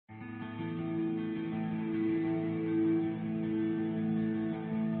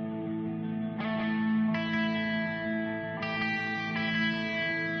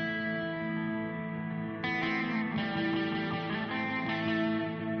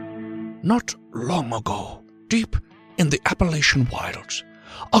Not long ago, deep in the Appalachian wilds,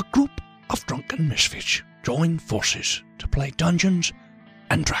 a group of drunken misfits joined forces to play Dungeons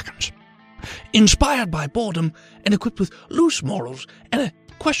and Dragons. Inspired by boredom and equipped with loose morals and a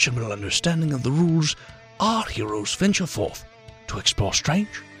questionable understanding of the rules, our heroes venture forth to explore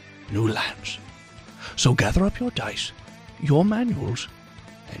strange new lands. So gather up your dice, your manuals,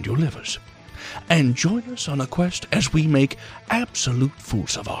 and your livers, and join us on a quest as we make absolute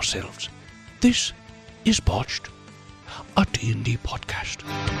fools of ourselves. This is Botched, a D&D podcast.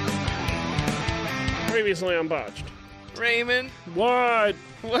 Previously on Botched. Raymond, What?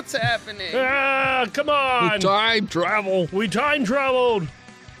 what's happening? Ah, come on! Time travel. We time traveled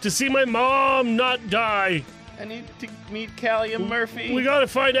to see my mom not die. I need to meet Callum Murphy. We gotta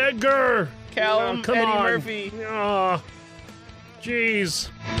find Edgar. Callum come Eddie on. Murphy. Ah, jeez.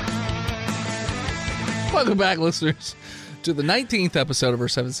 Welcome back, listeners, to the 19th episode of our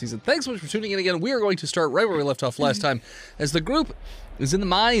 7th season. Thanks so much for tuning in again. We are going to start right where we left off last time, as the group is in the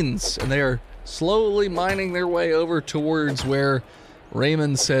mines, and they are slowly mining their way over towards where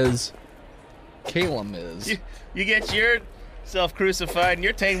Raymond says Calum is. You get yourself crucified, and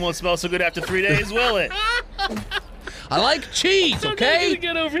your taint won't smell so good after 3 days, will it? I like cheese, I'm okay? not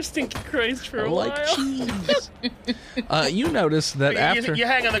gonna get over Stinky Christ for I a like while. cheese. You notice that after... You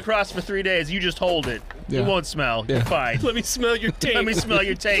hang on the cross for 3 days, you just hold it. Yeah. It won't smell. Yeah. You're fine. Let me smell your taint. Let me smell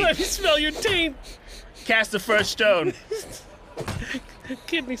your taint. Let me smell your taint. Cast the first stone.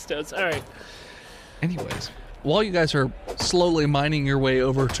 Kidney stones. All right. Anyways, while you guys are slowly mining your way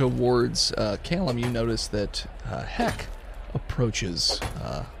over towards Calum, you notice that Heck approaches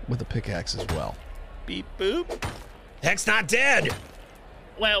with a pickaxe as well. Beep boop. Heck's not dead.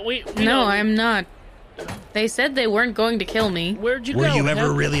 Well, we No, know- I'm not. They said they weren't going to kill me. Where'd you Were go? you ever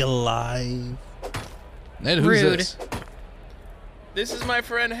Heck? really alive? Ned, who's Rude. this? This is my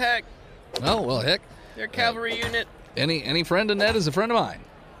friend Heck. Oh, well, Heck. Their cavalry unit. Any friend of Ned is a friend of mine.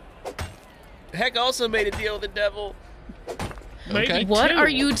 Heck also made a deal with the devil. Maybe Okay. What two. are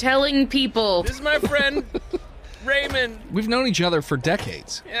you telling people? This is my friend Raymond. We've known each other for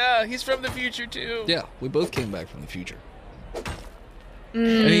decades. Yeah, he's from the future too. Yeah, we both came back from the future.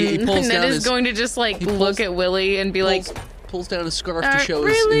 And he pulls Ned down is his, going to just he pulls- look at Willie and be like, pulls down his scarf to show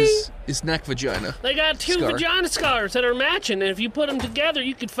really? his neck vagina. They got two Scar. vagina scars that are matching, and if you put them together,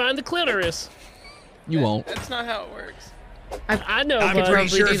 you could find the clitoris. You won't. That's not how it works. I know, I'm but pretty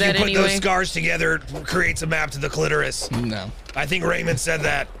sure do if you that put anyway. those scars together, it creates a map to the clitoris. No, I think Raymond said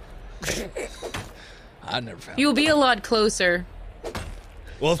that. I never found you'll be a lot closer.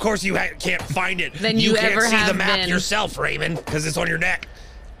 Well, of course you can't find it. Than you can't ever see the have map been. yourself, Raymond, because it's on your neck.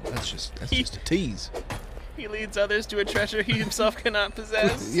 it. That's just a tease. He leads others to a treasure he himself cannot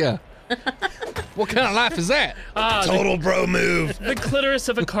possess. Yeah. What kind of life is that? Total bro move. the clitoris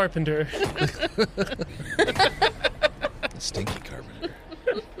of a carpenter. Stinky carpenter.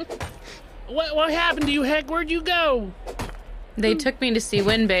 What happened to you, Heck? Where'd you go? They took me to see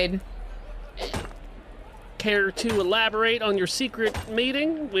Windbade. Care to elaborate on your secret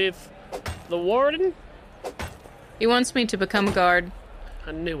meeting with the warden? He wants me to become a guard.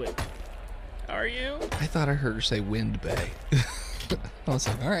 I knew it. Are you? I thought I heard her say Wind Bay. I was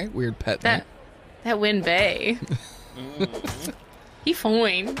like, all right, weird pet name. That Windbay. He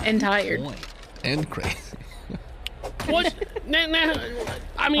fine and tired. Point. And crazy. What? now,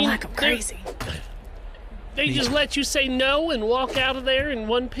 I mean, Like I'm crazy. They just let you say no and walk out of there in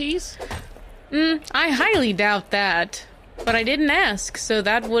one piece? I highly doubt that. But I didn't ask, so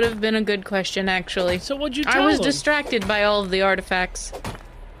that would have been a good question, actually. So what'd you I tell was them? distracted by all of the artifacts.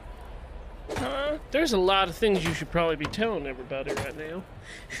 There's a lot of things you should probably be telling everybody right now.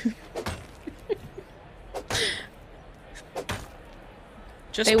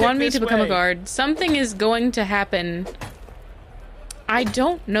 Just They pick want me this to become way. a guard. Something is going to happen. I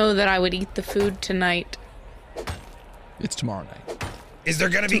don't know that I would eat the food tonight. It's tomorrow night. Is there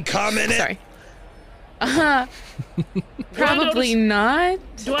going to be cum in it? Sorry. Probably not.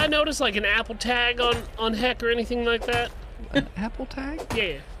 Do I notice like an Apple tag on Heck or anything like that? An Apple tag?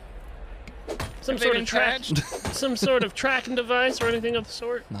 Yeah. Some Have they sort been of track, trashed? some sort of tracking device or anything of the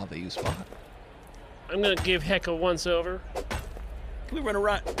sort. Not that you spot. I'm gonna give Heck a once over. Can we run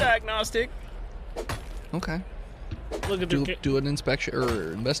a diagnostic? Okay. Look at the Do an inspection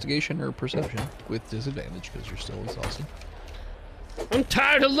or investigation or perception with disadvantage because you're still exhausted. I'm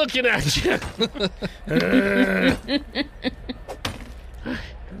tired of looking at you. I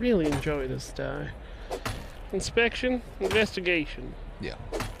really enjoy this die. Inspection, investigation. Yeah.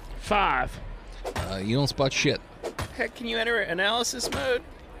 5. You don't spot shit. Heck, can you enter analysis mode?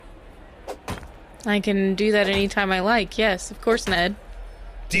 I can do that anytime I like. Yes, of course, Ned.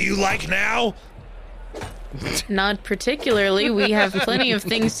 Do you like now? Not particularly. We have plenty of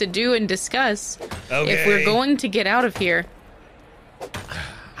things to do and discuss. Okay. If we're going to get out of here.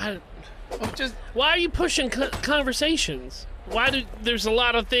 Why are you pushing conversations? There's a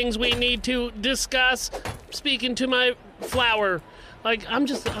lot of things we need to discuss. Speaking to my flower, like I'm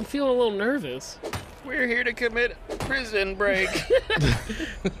feeling a little nervous. We're here to commit prison break.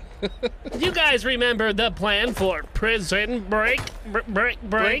 You guys remember the plan for prison break?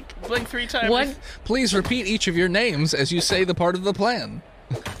 Blink 3 times. What? Please repeat each of your names as you say the part of the plan.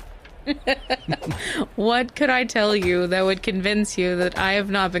 What could I tell you that would convince you that I have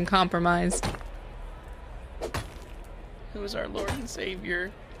not been compromised? Who is our Lord and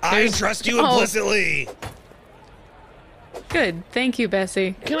Savior? I trust you implicitly. Good. Thank you,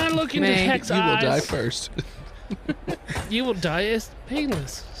 Bessie. Can I look into May. Heck's You will eyes? die first. You will die. It's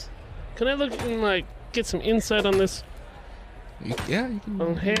painless. Can I look and get some insight on this? You can.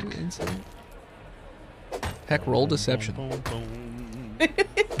 On Heck? Heck, roll deception.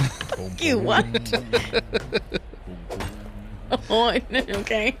 You what? Oh,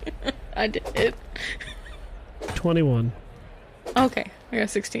 okay. I did it. 21. Okay, I got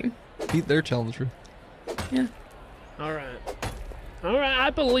 16. They're telling the truth. Yeah. All right, I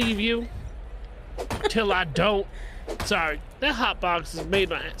believe you. Till I don't. Sorry, that hot box has made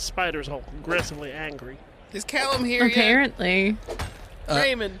my spiders all aggressively angry. Is Callum here Apparently. yet?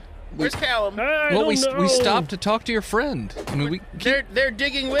 Raymond, where's Callum? I Well, don't we know. stopped to talk to your friend. I mean, They're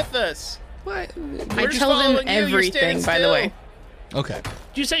digging with us. what? I just tell them following you, you're everything, standing by the still. way. Okay.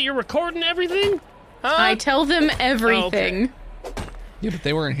 Did you say you're recording everything? Huh? I tell them everything. Yeah, but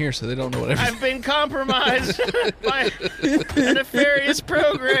they weren't here, so they don't know what everything. I've been compromised by a nefarious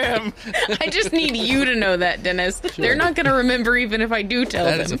program. I just need you to know that, Dennis. They're not going to remember even if I do tell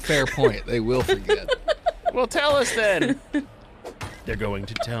That them. is a fair point. They will forget. Well, tell us then. They're going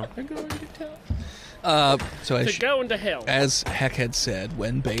to tell. They're going to tell. So They're going to hell. as Heck had said,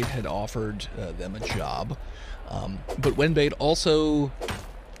 Wenbait had offered them a job, but Wenbait also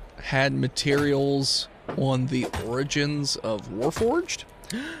had materials on the origins of Warforged,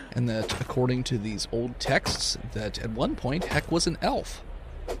 and that according to these old texts, that at one point Heck was an elf,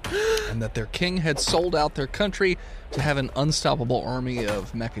 and that their king had sold out their country to have an unstoppable army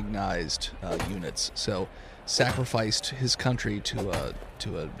of mechanized units. So sacrificed his country to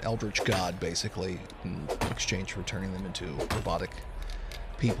an eldritch god, basically, in exchange for turning them into robotic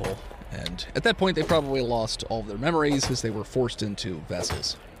people. And at that point, they probably lost all of their memories as they were forced into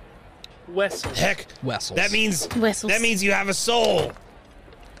vessels. Wessel. Heck, Wessels. that means Whistles. you have a soul.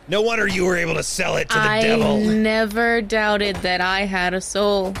 No wonder you were able to sell it to the I devil. never doubted that I had a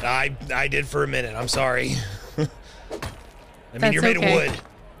soul. I did for a minute. I'm sorry. I mean, That's you're made okay. of wood.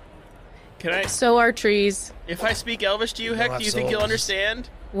 Can I? So are trees. If I speak Elvish to you, don't Heck, have do you think you'll souls. understand?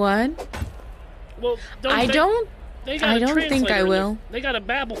 What? Well, I don't. They got I a don't think translator I in will. They got a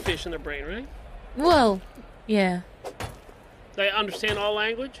babble fish in their brain, right? Well, yeah. They understand all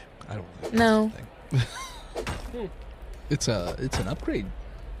language. I don't think No. that's the thing. It's an upgrade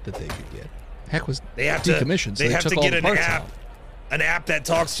that they could get. Heck was They have to decommissioned, so They they have took to all get the an parts app, out. an app that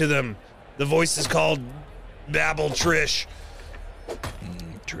talks to them. The voice is called Babble Trish.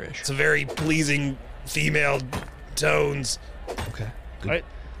 Trish. It's a very pleasing female tones. Okay. Good.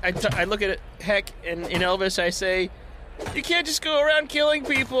 I look at it, Heck, and in Elvish I say, you can't just go around killing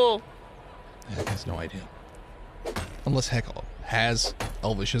people. Heck has no idea. Unless Heck has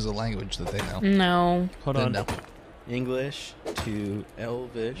Elvish as a language that they know. No. Hold Then on. no. English to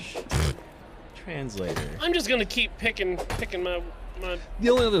Elvish translator. I'm just gonna keep picking my. The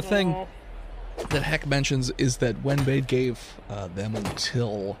only other thing Aw. that Heck mentions is that Wenbade gave them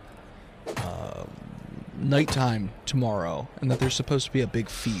until nighttime tomorrow, and that there's supposed to be a big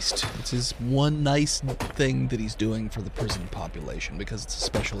feast. It's his one nice thing that he's doing for the prison population because it's a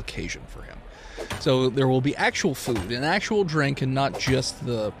special occasion for him. So there will be actual food and actual drink, and not just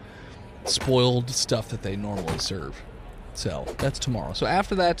the spoiled stuff that they normally serve. So that's tomorrow. So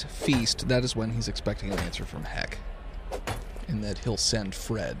after that feast, that is when he's expecting an answer from Heck, and that he'll send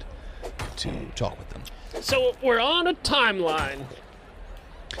Fred to talk with them. So we're on a timeline.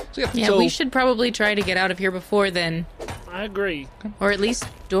 So Yeah, so we should probably try to get out of here before then. I agree. Or at least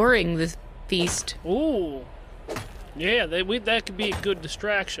during the feast. Ooh. Yeah, that could be good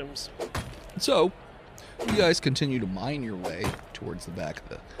distractions. So, you guys continue to mine your way towards the back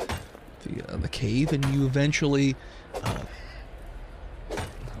of the cave, and you eventually. Oh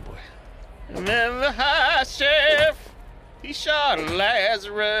boy! Remember the high chef, he shot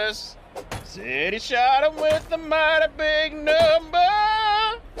Lazarus. Said he shot him with a mighty big number.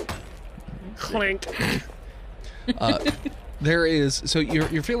 Clink. there is. So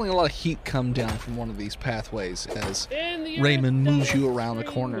you're feeling a lot of heat come down from one of these pathways as And the Raymond moves you around the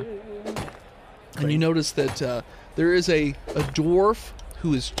corner, and you notice that there is a dwarf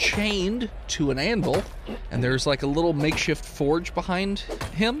who is chained to an anvil, and there's like a little makeshift forge behind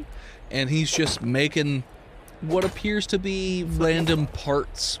him, and he's just making what appears to be random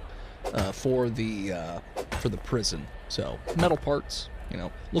parts for the prison. So metal parts,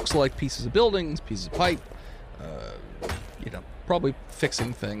 looks like pieces of buildings, pieces of pipe, probably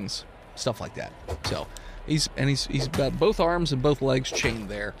fixing things, stuff like that. So he's got both arms and both legs chained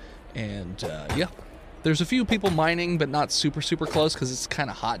there, and there's a few people mining, but not super close because it's kind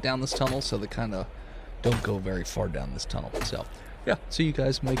of hot down this tunnel, so they kind of don't go very far down this tunnel. So so you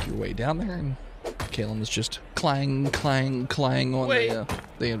guys make your way down there, and Kalen is just clang on the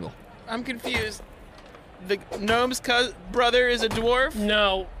anvil. I'm confused. The gnome's brother is a dwarf?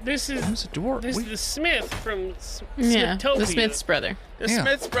 No, this is Who's a dwarf? this is the Smith from Yeah, Smithtopia. the Smith's brother. The Yeah.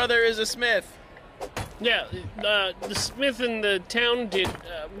 Smith's brother is a smith. Yeah, the Smith in the town did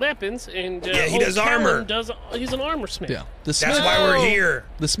weapons, and Yeah, he Old does Callum armor. He's an armor smith. Yeah, the That's Smith. why we're here.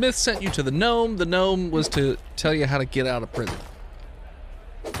 The Smith sent you to the gnome. The gnome was to tell you how to get out of prison.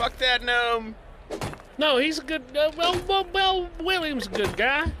 Fuck that gnome. No, he's a good. Well, William's a good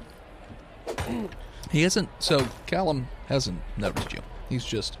guy. He hasn't. So Callum hasn't noticed you. He's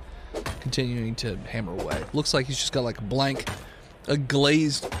just continuing to hammer away. Looks like he's just got like a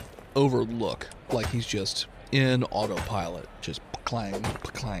glazed over look, like he's just in autopilot, just clang.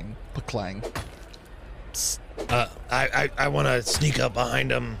 I want to sneak up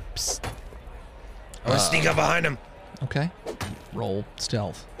behind him. Psst. I want to sneak up behind him. Okay, roll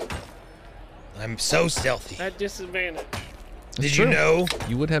stealth. I'm so stealthy. At disadvantage. Did true. you know?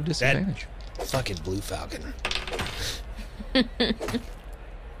 You would have disadvantage. Fucking Blue Falcon.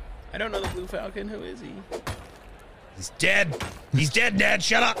 I don't know the Blue Falcon. Who is he? He's dead. He's dead, Dad.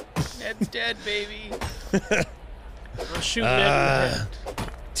 Shut up. Ned's dead, baby. I'll shoot Ned in the head.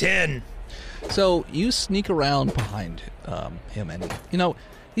 10. So you sneak around behind him, and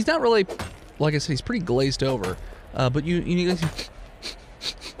he's not really, like I said, he's pretty glazed over. But you need to,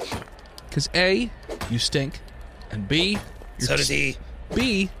 because A, you stink, and B, So does he.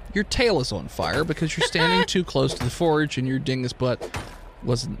 B, your tail is on fire because you're standing too close to the forge, and your dingus butt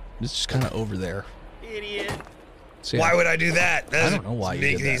it's just kind of over there. Idiot. So, Why would I do that? That I doesn't don't know why you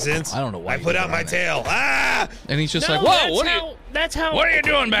make did any that. sense. I don't know why I you put did out that my on tail. Ah! And he's just No, like, whoa, that's how. What are you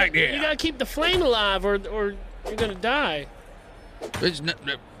doing back there? You gotta keep the flame alive, or you're gonna die.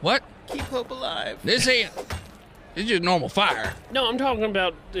 What? Keep hope alive. This ain't. It's just normal fire. No, I'm talking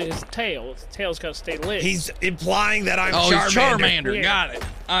about his tail. His tail's gotta stay lit. He's implying that I'm Oh, Charmander. he's Charmander. Yeah. Got it.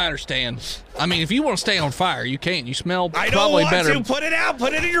 I understand. I mean, if you want to stay on fire, you can. You smell I don't probably want better. to. Put it out.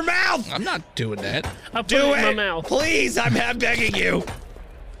 Put it in your mouth. I'm not doing that. I put Do it in it. my mouth. Please. I'm begging you.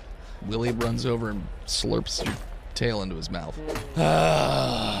 Willie runs over and slurps your tail into his mouth.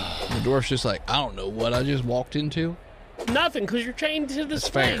 The dwarf's just like, I don't know what I just walked into. Nothing, because you're chained to this It's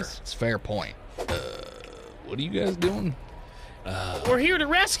fair. place. It's a fair point. What are you guys doing? We're here to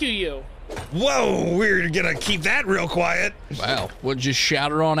rescue you. Whoa. We're going to keep that real quiet. Wow. Well, just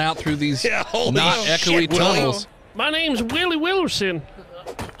shout it on out through these Yeah, holy not shit, echoey Willie. tunnels. My name's Willie Willerson.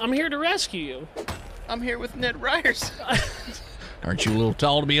 I'm here to rescue you. I'm here with Ned Ryerson. Aren't you a little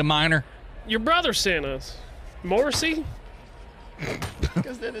tall to be a miner? Your brother sent us. Morrissey?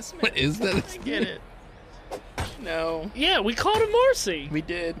 Because Ned is Smith. What is that? I get it. No, Yeah, we called him Morrissey. we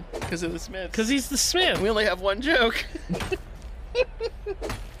did. Because of the Smiths. Because he's the Smith. we only have one joke.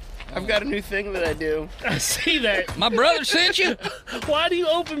 I've got a new thing that I do. I see that. My brother sent you? Why do you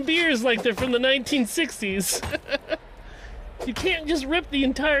open beers like they're from the 1960s? You can't just rip the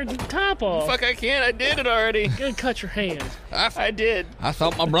entire top off. Fuck, I can't. I did it already. You're gonna cut your hand. I did. I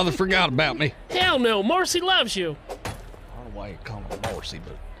thought my brother forgot about me. Hell no, Morrissey loves you. I don't know why you call him Morrissey,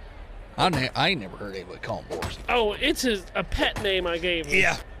 but I ain't never heard anybody call him Morrissey. Oh, it's a pet name I gave him.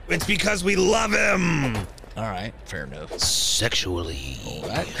 Yeah. It's because we love him. All right, fair enough. Sexually.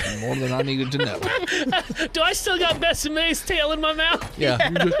 That's more than I needed to know. Do I still got Bessemae's tail in my mouth? Yeah.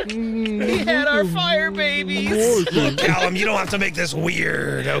 you just, We had our fire babies. Look, Callum, you don't have to make this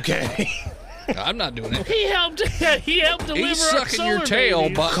weird, okay? I'm not doing it. He helped deliver He's our sucking your solar tail,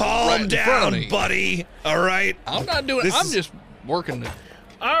 babies. but Calm right in front of down, me. buddy. All right? I'm not doing it. This I'm is- just working it.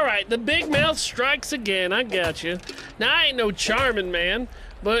 All right, the big mouth strikes again. I got you. Now I ain't no charming man,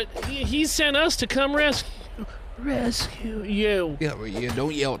 but he sent us to come rescue you. Yeah, well, yeah,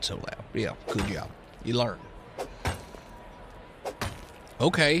 don't yell it so loud. Yeah, good job. You learned.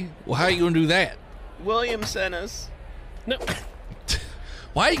 Okay, well, how you gonna do that? William sent us. No,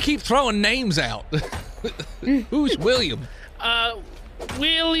 Why do you keep throwing names out? Who's William?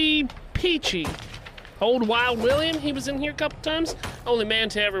 Willie Peachy. Old Wild William, he was in here a couple times. Only man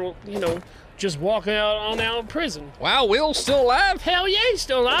to ever, just walk out of prison. Wow, Will's still alive? Hell yeah, he's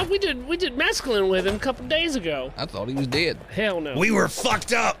still alive. We did mescaline with him a couple days ago. I thought he was dead. Hell no. We were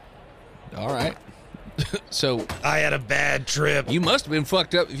fucked up. All right. So I had a bad trip. you must have been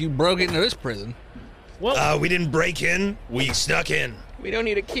fucked up if you broke into this prison. Well, We didn't break in. We snuck in. We don't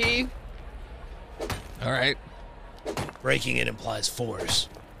need a key. All right. Breaking in implies force.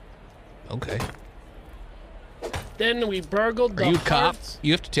 Okay. then we burgled the Are you a cop? hearts.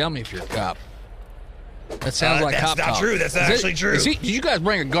 You have to tell me if you're a cop. That sounds like that's cop not talk. true. That's Is actually true. Did you guys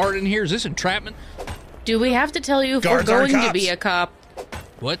bring a guard in here? Is this entrapment? Do we have to tell you if Guards we're aren't going to cops. be a cop?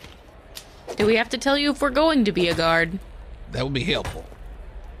 What? Do we have to tell you if we're going to be a guard? That would be helpful.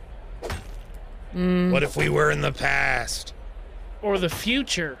 What if we were in the past? Or the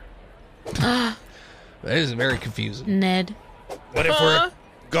future. That is very confusing. Ned. What if we're a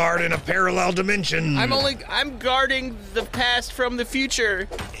guard in a parallel dimension? I'm guarding the past from the future.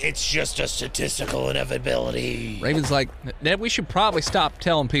 It's just a statistical inevitability. Raven's like, Ned, we should probably stop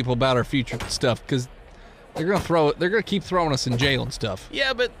telling people about our future stuff because they're gonna keep throwing us in jail and stuff.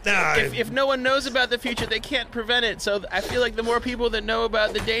 Yeah, but Nah, if no one knows about the future, they can't prevent it. So I feel like the more people that know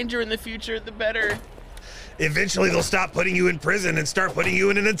about the danger in the future, the better. Eventually, they'll stop putting you in prison and start putting you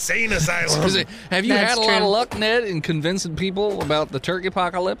in an insane asylum. Have you That's had a lot true. of luck, Ned, in convincing people about the turkey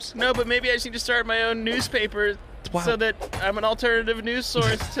apocalypse? No, but maybe I just need to start my own newspaper Wow. so that I'm an alternative news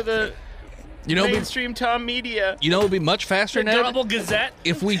source to the You know, mainstream Tom media. it'd be much faster, The Ned, Double Gazette.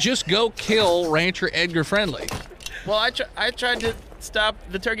 if we just go kill Rancher Edgar Friendly. Well, I tried to stop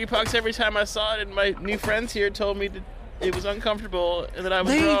the turkey pox every time I saw it, and my new friends here told me that it was uncomfortable and that I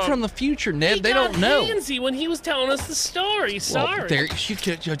was They wrong. from the future, Ned. He They got don't know. handsy when he was telling us the story. Sorry.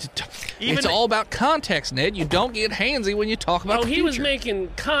 It's all about context, Ned. You don't get handsy when you talk about Oh, the he future. was making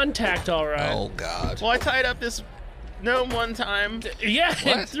contact, all right. Oh, God. Well, I tied up this gnome one time. Yeah,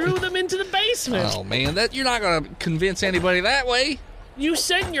 and What? threw them into the basement. Oh, man. You're not going to convince anybody that way. You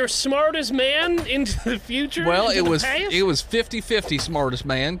sent your smartest man into the future? Well, into it was the past? 50-50 smartest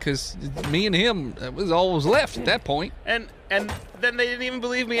man because me and him, that was all was left at that point. And then they didn't even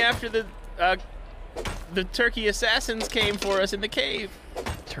believe me after the turkey assassins came for us in the cave.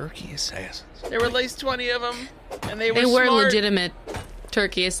 Turkey assassins. There were at least 20 of them, and they They were smart. legitimate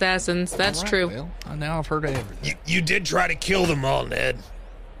turkey assassins. That's All right, true. Well, now I've heard everything. You did try to kill them all, Ned.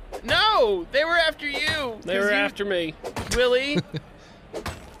 No, they were after you. They 'cause were you- after me. Willie.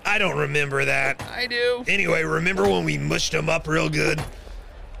 I don't remember that. I do. Anyway, remember when we mushed them up real good?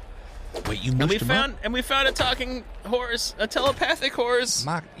 Wait, you And mushed him up? we found a talking horse, a telepathic horse.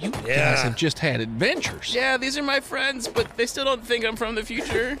 You Yeah. guys have just had adventures. Yeah, these are my friends, but they still don't think I'm from the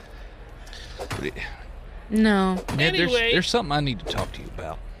future. No. Ned, Anyway. there's something I need to talk to you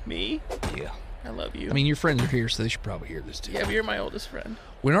about. Me? Yeah. I love you. I mean, your friends are here, so they should probably hear this too. yeah, but you're my oldest friend.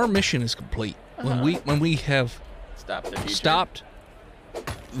 When our mission is complete, when we have Stop the future. stopped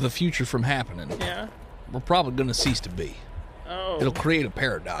the future from happening, Yeah. we're probably going to cease to be. Oh. It'll create a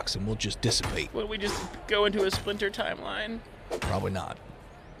paradox, and we'll just dissipate. Would we just go into a splinter timeline? Probably not.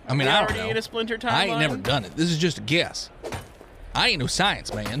 I mean, We're I don't already know. in a splinter timeline. I ain't never done it. This is just a guess. I ain't no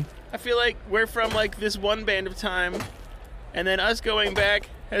science man. I feel like we're from like this one band of time, and then us going back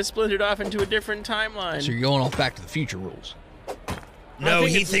has splintered off into a different timeline. So you're going off Back to the Future rules. No,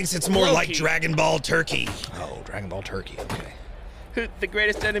 think he it's thinks it's more like Loki. Dragon Ball Turkey. Oh, Dragon Ball Turkey. Okay. The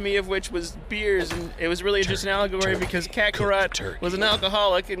greatest enemy of which was beers, and it was really just an allegory turkey, because cooked Kakarot turkey. was an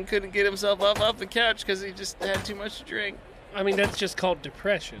alcoholic and couldn't get himself up off the couch because he just had too much to drink. I mean, that's just called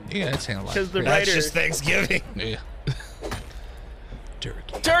depression. Yeah, that sounds like 'Cause the crazy. That's Writer. just Thanksgiving. Yeah.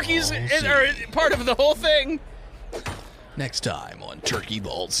 Turkey. Turkeys Ball are Z. part of the whole thing. Next time on Turkey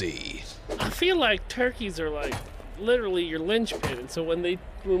Ball Z. I feel like turkeys are like literally your linchpin, and so when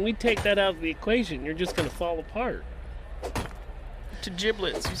we take that out of the equation, you're just gonna fall apart. To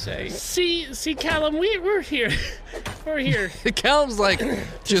giblets, you say. See, Callum, we're here. We're here. Callum's like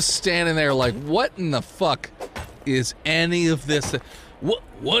just standing there like, what in the fuck is any of this?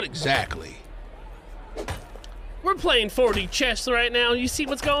 What exactly? We're playing 4D chess right now. You see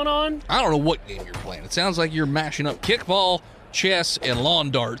what's going on? I don't know what game you're playing. It sounds like you're mashing up kickball, chess, and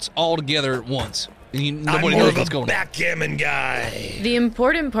lawn darts all together at once. And I'm nobody more knows of what's a going on. backgammon guy. The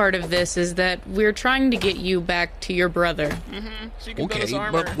important part of this is that we're trying to get you back to your brother. So you can build his Okay,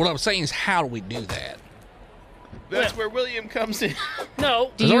 armor. but what I'm saying is, how do we do that? That's where William comes in.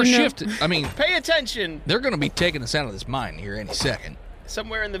 No. Do Because you our know- shift, I mean, Pay attention. they're going to be taking us out of this mine here any second.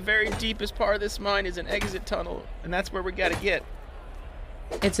 Somewhere in the very deepest part of this mine is an exit tunnel, and that's where we gotta get.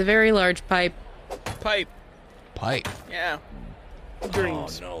 It's a very large pipe. Pipe. pipe. Yeah.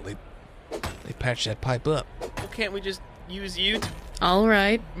 Dreams. Oh, no. They patched that pipe up. Well, can't we just use you to All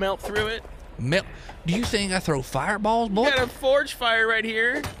right. melt through it? Do you think I throw fireballs, boy? We got a forge fire right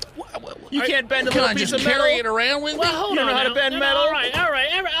here. You can't bend a Can little I piece just of metal. carry it around with me? Well, hold You on. know how to now. bend No, metal? All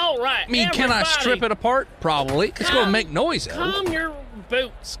right. I mean, can I Everybody, strip it apart? Probably. It's going to make noise, though. Calm your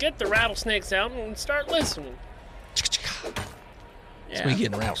boots. Get the rattlesnakes out and start listening. It's me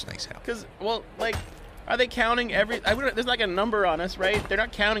getting rattlesnakes out. Because, well, like, are they counting there's like a number on us, right? They're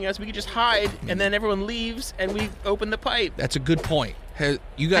not counting us. We can just hide, and then everyone leaves, and we open the pipe. That's a good point.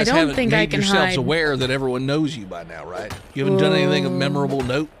 You guys I don't haven't think I made can yourselves hide. aware that everyone knows you by now, right? You haven't done anything of memorable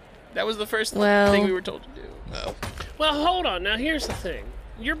note? That was the first Well- thing we were told to do. No. Well, hold on. Now, here's the thing.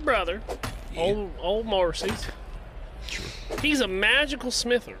 Your brother, old Morrissey, he's a magical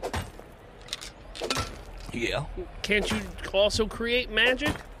smither. Yeah. Can't you also create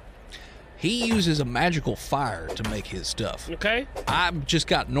magic? He uses a magical fire to make his stuff. Okay. I've just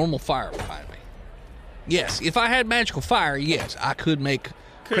got normal fire behind me. Yes, if I had magical fire, yes, I could make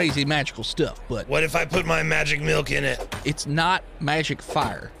crazy magical stuff, but What if I put my magic milk in it? it's not magic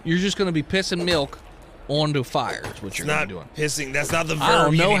fire. You're just going to be pissing milk onto fire is what It's you're not doing. pissing. That's not the verb. I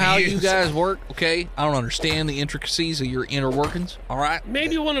don't know need to how use. you guys work, okay? I don't understand the intricacies of your inner workings, all right?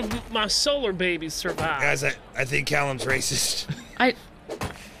 Maybe one of my solar babies survived. Guys, I think Callum's racist.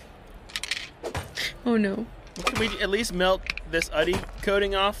 Oh no. Can we at least melt this Uddy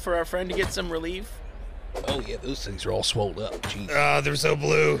coating off for our friend to get some relief? Oh, yeah, those things are all swelled up. Jeez. They're so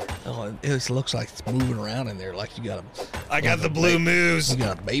blue. Oh, it looks like it's moving around in there like you got I got the blue moves. You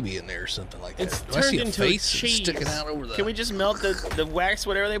got a baby in there or something like that. It's Do I see a turned into a face cheese. sticking out over the... Can we just melt the wax,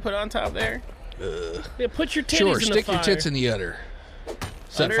 whatever they put on top there? Yeah, put your titties Sure, in the stick fire. your tits in the udder.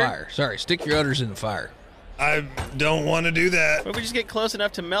 Set Udder? fire. Sorry, stick your udders in the fire. I don't want to do that. What if we just get close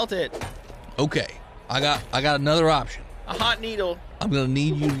enough to melt it? Okay, I got another option. A hot needle. I'm gonna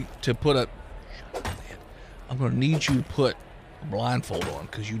need you to put a blindfold on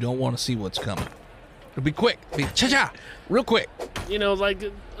because you don't want to see what's coming. It'll be quick. Be cha-cha, real quick. You know, like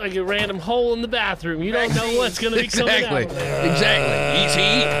a random hole in the bathroom. You don't know what's going to be Exactly. coming out of there. Exactly.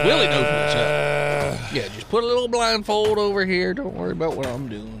 Easy. Willie knows what's up. Yeah, just put a little blindfold over here. Don't worry about what I'm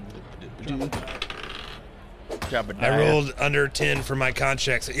doing. I rolled under 10 for my con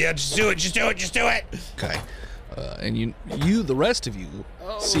checks. Yeah, just do it. Just do it. Just do it. Okay. And you, the rest of you,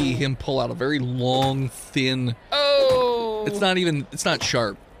 see him pull out a very long, thin. Oh! It's not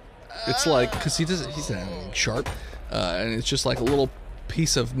sharp. It's like, because he's not anything sharp. And it's just like a little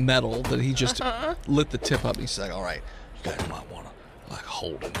piece of metal that he just lit the tip up. He's like, all right, you guys might want to like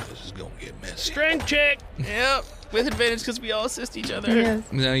hold it because it's going to get messy. Strength check. Yep. With advantage because we all assist each other. Yes.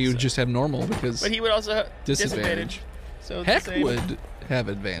 Now you would just have normal because But he would also have disadvantage. So it's Heck the same. would have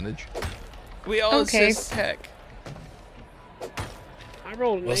advantage. We all Okay. assist Heck. I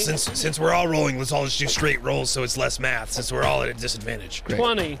rolled an Well, 8. since we're all rolling, let's all just do straight rolls so it's less math. Since we're all at a disadvantage. Great.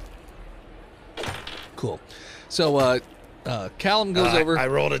 20. Cool. So Callum goes over. I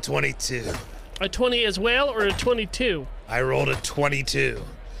rolled a 22. A 20 as well, or a 22? I rolled a 22.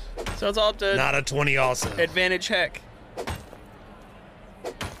 So it's all up to Not a 20 also. advantage Heck.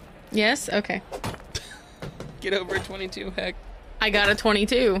 Yes. Okay. Get over a 22 Heck. I got a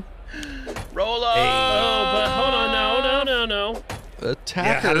 22. Roll off. Oh, but hold on. No. Attacker.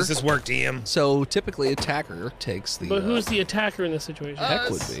 Yeah, how does this work, DM? So typically, attacker takes the. But who's the attacker in this situation? Heck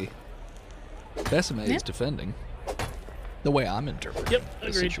would be. Besame is Yep. defending. The way I'm interpreting Yep, the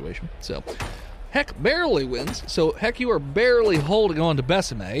agreed. situation. So, Heck barely wins. So, Heck, you are barely holding on to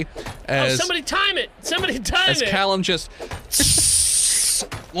Besame as Somebody time it. Somebody time as it. Callum just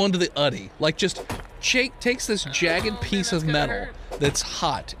onto the uddy, like just takes this jagged piece of metal that's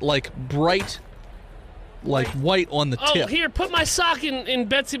hot, like bright, like white on the tip, Here, put my sock in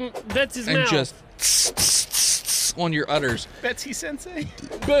Betsy's and mouth. just on your udders. Betsy Sensei.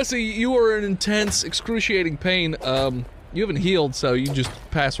 Bessie, you are in intense, excruciating pain. You haven't healed, so you just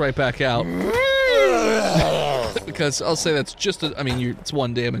pass right back out. Because I'll say that's just it's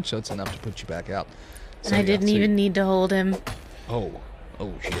 1 damage, so it's enough to put you back out. So, I yeah, didn't so even need to hold him. Oh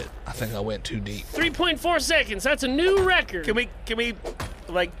shit! I think I went too deep. 3.4 seconds. That's a new record. Can we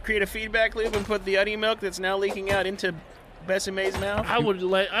like create a feedback loop and put the Uddy milk that's now leaking out into Bessame's mouth? I would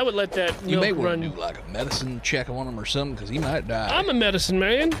let that You milk may want run. to do like a medicine check on him or something, because he might die. I'm a medicine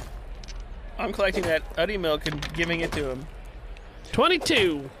man. I'm collecting that Uddy milk and giving it to him.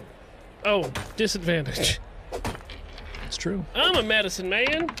 22. Oh, disadvantage. It's true. I'm a medicine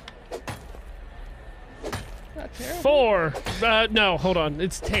man. Not terrible. 4. No, hold on.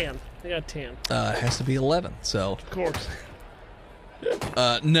 It's 10. I got 10. It has to be 11. So Of course.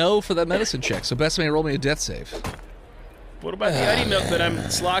 No for that medicine check. So Besame, roll me a death save. What about the icy milk that I'm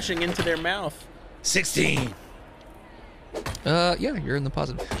sloshing into their mouth? 16. Yeah, you're in the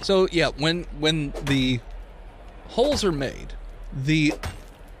positive. So yeah, when the holes are made, the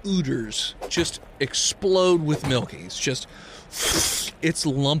ooders just explode with milkies. Just it's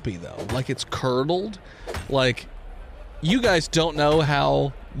lumpy though, like it's curdled. Like you guys don't know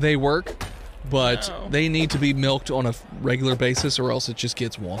how they work, but No. they need to be milked on a regular basis, or else it just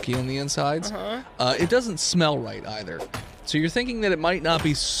gets wonky on the insides. It doesn't smell right either. So you're thinking that it might not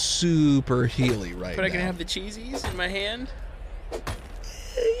be super healy right But now. I can have the cheesies in my hand? Yeah,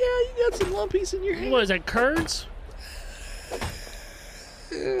 you got some lumpies in your hand. What is that, curds?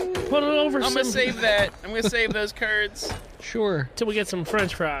 Put it over I'm some... gonna save that. I'm gonna save those curds. Sure. Till we get some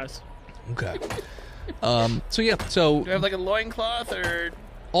french fries. Okay. So yeah, so Do I have like a loincloth or...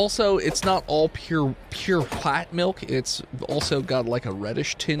 also it's not all pure white milk. It's also got like a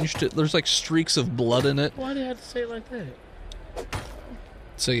reddish tinge to it. There's like streaks of blood in it. Why do you have to say it like that?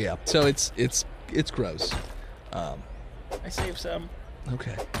 So yeah, so it's gross. I saved some.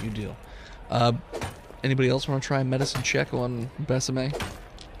 Okay, you deal. Anybody else want to try a medicine check on Besame?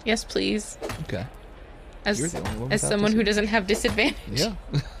 Yes, please. Okay. As You're the only one as without someone who doesn't have disadvantage. Yeah.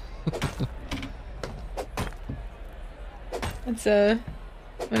 It's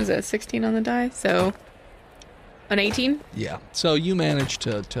what is that? 16 on the die. So an 18. Yeah. So you manage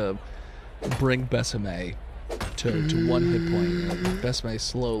to bring Besame to 1 hit point. And Besame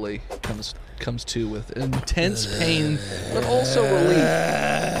slowly comes to with intense pain, but also relief.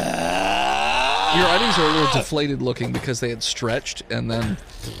 Your items are a little deflated looking because they had stretched, and then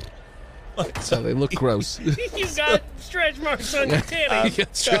so they look gross. You got stretch marks on your You titties.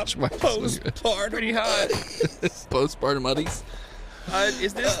 got stretch marks on your Pretty hot. postpartum uddies.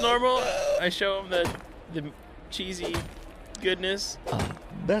 Is this normal? I show them the cheesy goodness.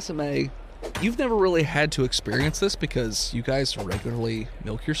 Besame, you've never really had to experience this because you guys regularly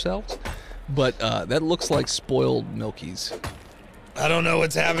milk yourselves, but that looks like spoiled milkies. I don't know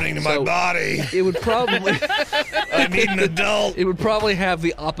what's happening to my So- body. It would probably I need an adult. it would probably have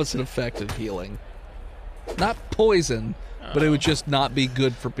the opposite effect of healing. Not poison, but it would just not be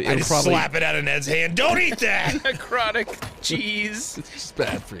good for people. I just slap it out of Ned's hand. Don't eat that! Necrotic cheese. It's just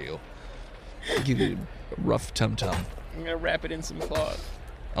bad for you. Give you a rough tum-tum. I'm gonna wrap it in some cloth.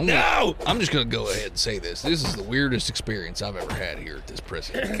 No! I'm just going to go ahead and say this. This is the weirdest experience I've ever had here at this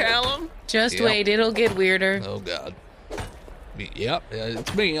prison. Callum? Just Yep. wait, it'll get weirder. Oh, God. Yep,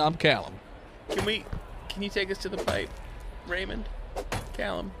 it's me. I'm Callum. Can you take us to the pipe, Raymond?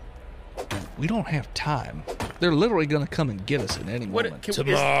 Callum. We don't have time. They're literally going to come and get us at any moment.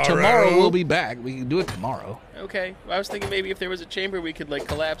 Tomorrow. Tomorrow we'll be back. We can do it tomorrow. Okay. I was thinking maybe if there was a chamber we could like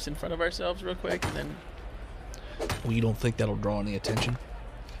collapse in front of ourselves real quick and then... Well, you don't think that'll draw any attention?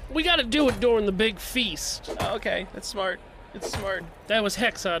 We got to do it during the big feast. Oh, okay. That's smart. It's smart. That was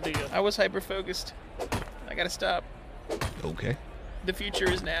Heck's idea. I was hyper-focused. I gotta stop. Okay. The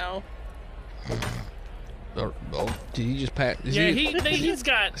future is now. Oh, did he just pat? Is Yeah, he, he's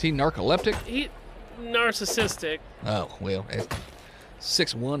got... is he narcoleptic? He narcissistic. Oh, well,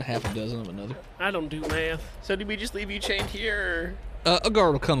 6-1, half a dozen of another. I don't do math. So did we just leave you chained here A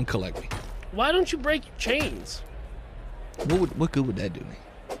guard will come and collect me. Why don't you break your chains? What good would that do me?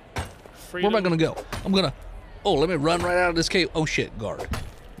 Where Freedom. am I going to go? I'm going to... Oh, let me run right out of this cave. Oh, shit, guard.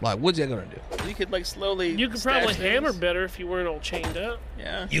 Like, what's that going to do? or you could like slowly You could stash probably hammer things? better if you weren't all chained up.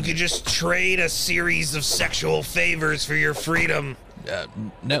 Yeah. You could just trade a series of sexual favors for your freedom.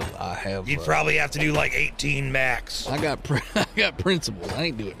 No, I have... You'd probably have to do like 18 max. I got principles. I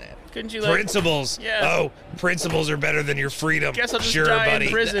ain't doing that. Couldn't you like... Principles. Yeah. Oh, principles are better than your freedom. Guess I'll just sure, die buddy.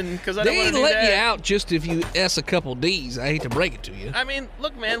 in prison because I They don't want ain't to do letting that. you out just if you S a couple D's. I hate to break it to you. I mean,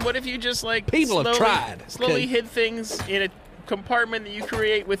 look, man. What if you just like People have tried, slowly okay? hid things in a compartment that you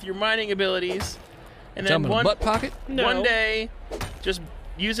create with your mining abilities, and then Jump in a butt pocket? No. one day, just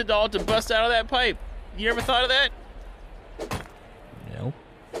use a doll to bust out of that pipe. You never thought of that? No.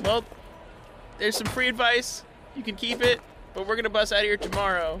 Well, there's some free advice. You can keep it, but we're gonna bust out of here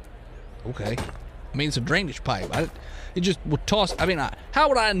tomorrow. Okay. I mean, it's a drainage pipe. It just would toss... I mean, how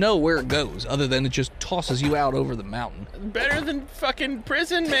would I know where it goes other than it just tosses you out over the mountain? Better than fucking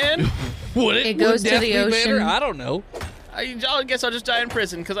prison, man. Would It goes would to death the be better? ocean. I don't know. I guess I'll just die in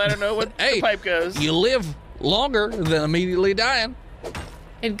prison because I don't know what Hey, the pipe goes. You live longer than immediately dying.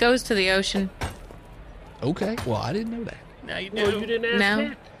 It goes to the ocean. Okay. Well, I didn't know that. Now you do. Well, you didn't ask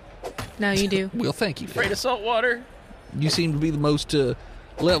No. that. Now you do. Well, thank you. Afraid of salt water? You seem to be the most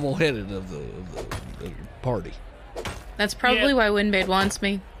level-headed of your party. That's probably Yeah. why Windbade wants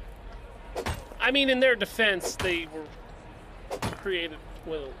me. I mean, in their defense, they were created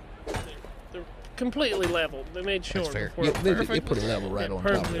well. They're completely leveled. They made sure. That's fair. before- Yeah, they put a level right Yeah, on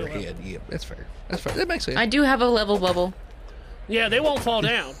top of perfectly their level. head. Yeah, that's fair. That's fair. That makes sense. I do have a level bubble. Yeah, they won't fall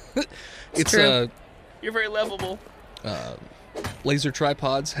down. It's true. You're very lovable. Laser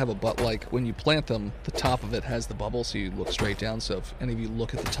tripods have a like when you plant them, the top of it has the bubble, so you look straight down. So if any of you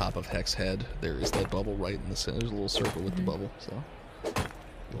look at the top of Heck's head, there is that bubble right in the center. There's a little circle with the bubble, so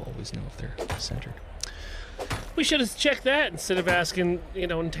you'll always know if they're centered. We should have checked that instead of asking,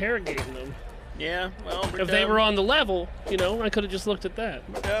 interrogating them. Yeah, well, we're If they dumb. were on the level, I could have just looked at that.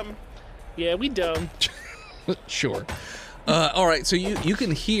 Yeah, we dumb. Sure. All right, so you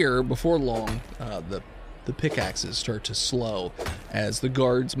can hear before long the pickaxes start to slow as the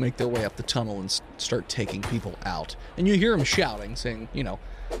guards make their way up the tunnel and start taking people out. And you hear them shouting, saying,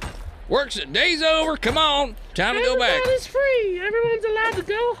 work's day's over, come on, time to go back. Everybody's free. Everyone's allowed to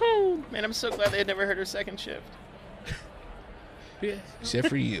go home. Man, I'm so glad they had never heard her second shift. Yeah. Except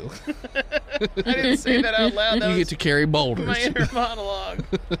for you. I didn't say that out loud. That You was get to carry boulders. my inner monologue.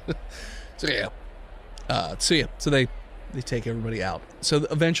 So they take everybody out. So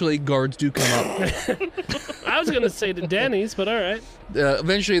eventually guards do come up. I was going to say to Denny's, but all right.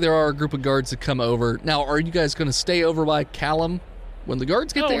 Eventually there are a group of guards that come over. Now, are you guys going to stay over by Callum when the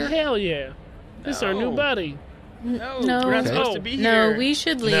guards get Oh, there? hell yeah. This is our new No. buddy. No, No. we're not Okay. supposed to be here. No, we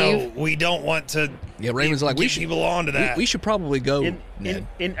should leave. No, we don't want to. Yeah, Raymond's like, get we should people on to that. we should probably go, In, Ned.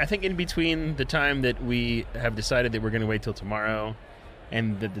 I think in between the time that we have decided that we're going to wait till tomorrow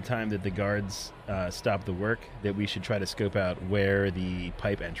and the time that the guards stop the work, that we should try to scope out where the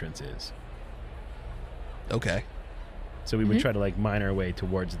pipe entrance is. Okay. So we would try to mine our way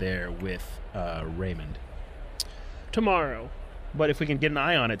towards there with Raymond. Tomorrow. But if we can get an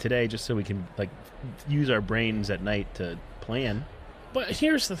eye on it today, just so we can use our brains at night to plan. But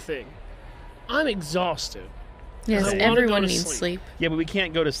here's the thing. I'm exhausted. Yes, I wanna everyone go to needs sleep. sleep. Yeah, but we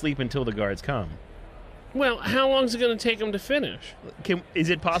can't go to sleep until the guards come. Well, how long is it going to take them to finish? Is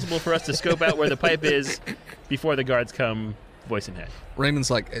it possible for us to scope out where the pipe is before the guards come, voice in head? Raymond's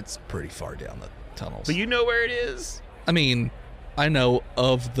like, it's pretty far down the tunnels. But you know where it is? I mean, I know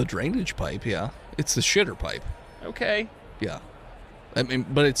of the drainage pipe, yeah. It's the shitter pipe, Okay. yeah. I mean,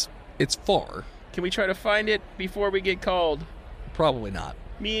 but it's far. Can we try to find it before we get called? Probably not.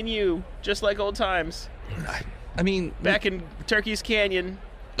 Me and you, just like old times. I mean, Back in Turkey's Canyon.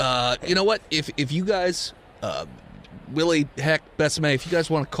 you know what? If you guys, Willie, Heck, Besame, if you guys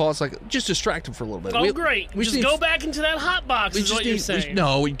want to call us, just distract them for a little bit. Oh, We- great. we Just need- go back into that hot box we is just what you're need- saying.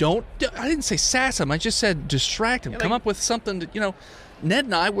 no, we don't. I didn't say sass them. I just said distract them. Yeah, Come like- up with something that, Ned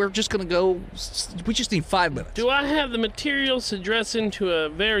and I, we're just going to go. We just need 5 minutes. Do I have the materials to dress into a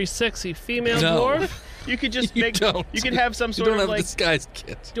very sexy female No. dwarf? You could just You make. don't. You could have some You sort don't of have like. disguised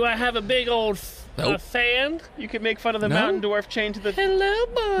kits. Do I have a big old Nope. fan? You could make fun of the No. mountain dwarf chained to the. Hello,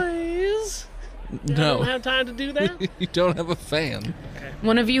 boys. I don't No, have time to do that. you don't have a fan.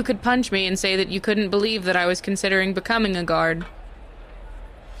 One of you could punch me and say that you couldn't believe that I was considering becoming a guard.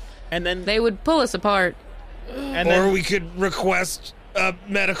 And then. They would pull us apart. And or then. we could request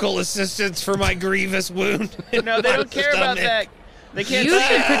medical assistance for my grievous wound. No, they don't care about that. They can't. You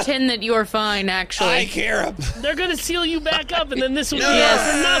should pretend that you're fine, I actually. care. They're gonna seal you back up, and then this will be Yes.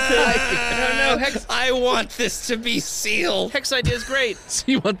 all for nothing. No, Hex. I want this to be sealed. Hex idea is great. So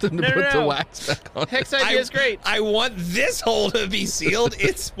you want them to No, put no, the no. wax back on? Hex idea is great. I want this hole to be sealed.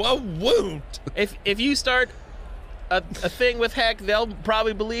 It's a wound. If you start a thing with Heck, they'll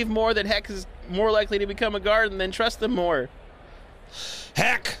probably believe more that Heck is more likely to become a guard and then trust them more.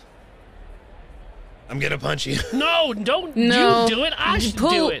 Heck, I'm gonna punch you. No, don't No. you do it. I should Pull-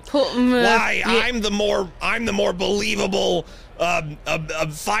 do it. Why? yeah. I'm the more believable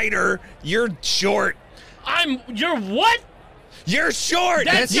fighter. You're short. You're what? You're short.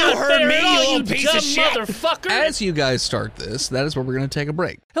 That's you not heard fair me, at all, you you little piece dumb of shit. motherfucker. As you guys start this, that is where we're going to take a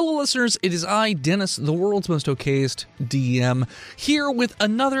break. Hello, listeners. It is I, Dennis, the world's most okayest DM, here with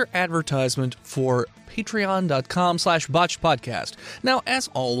another advertisement for patreon.com/botchedpodcast. Now, as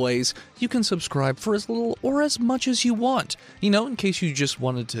always, you can subscribe for as little or as much as you want. In case you just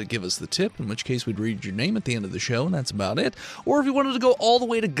wanted to give us the tip, in which case we'd read your name at the end of the show, and that's about it. Or if you wanted to go all the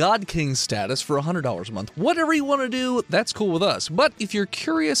way to God King status for $100 a month, whatever you want to do, that's cool with us. But if you're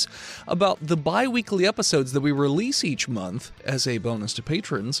curious about the bi-weekly episodes that we release each month as a bonus to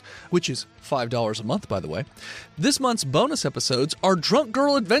patrons, which is $5 a month, by the way, this month's bonus episodes are Drunk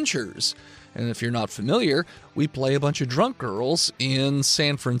Girl Adventures. And if you're not familiar, we play a bunch of drunk girls in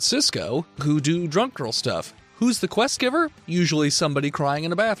San Francisco who do drunk girl stuff. Who's the quest giver? Usually somebody crying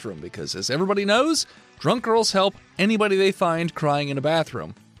in a bathroom, because as everybody knows, drunk girls help anybody they find crying in a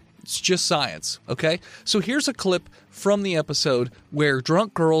bathroom. It's just science, okay? So here's a clip from the episode where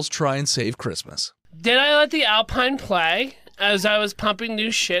drunk girls try and save Christmas. Did I let the Alpine play as I was pumping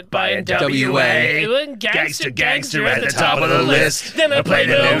new shit by NWA? It went Gangster at the top of the list. Then I played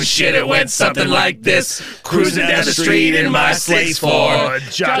the new shit, it went something like this. Cruising down the street in my Slates 4,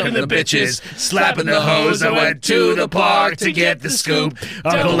 jocking the bitches, slapping the hoes. I went to the park to get the scoop.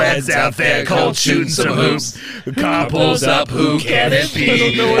 Uncle Ed's out there cold shooting some hoops. The car pulls up, who can it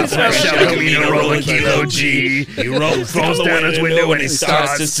be? A fresh El Camino rolling Kilo G. He rolls down his window and he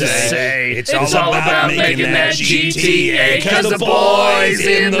starts to say, it's all about making that GTA. Cause the boys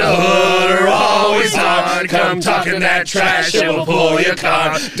in the hood are always hard. Come talking that trash and we'll pull your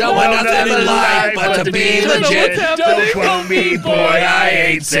car. Don't want nothing in life but to be legit. Don't quote me, boy, I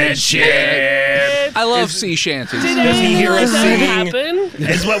ain't said shit. I love sea shanties. Does he hear us singing? happen?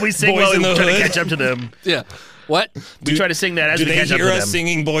 It's what we sing Boys while in we the try to Hood. catch up to them. Yeah. What? We try to sing that as Do we they catch up hear to us them.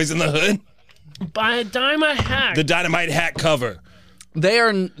 singing Boys in the Hood? By a dime a hack. The Dynamite Hat cover.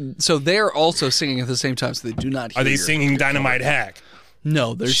 They're also singing at the same time, so they do not hear. Are they singing Dynamite Hack?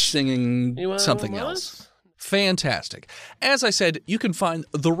 No, they're singing You want something one? else. Fantastic. As I said, you can find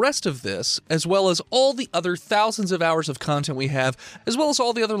the rest of this, as well as all the other thousands of hours of content we have, as well as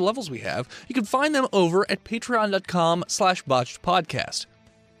all the other levels we have. You can find them over at patreon.com/botchedpodcast.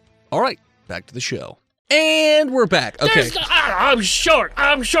 All right, back to the show. And we're back. Okay. I'm short.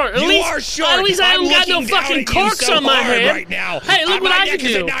 At You least, are short. At least I I'm haven't got no looking down fucking at you corks so on my hard head right now. Hey, look what My I neck can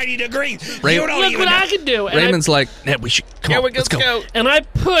is at do. 90 degrees. Ray- You don't Look even what know. I can do. And Raymond's like, yeah, we should come on, let's go. And I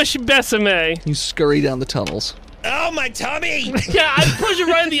push Besame. You scurry down the tunnels. Oh, my tummy. Yeah, I push it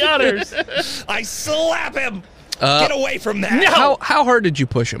right in the udders. I slap him. Get away from that. No. How hard did you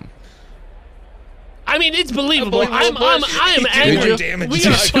push him? I mean, it's believable. I am One angry. damage. We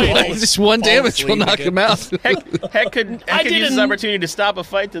gotta fight. Just one damage will asleep knock him out. Heck could use didn't- this opportunity to stop a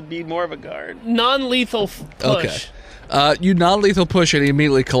fight to be more of a guard. Non-lethal push. Okay. You non-lethal push and he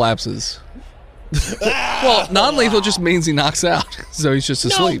immediately collapses. Well, non-lethal just means he knocks out, so he's just No,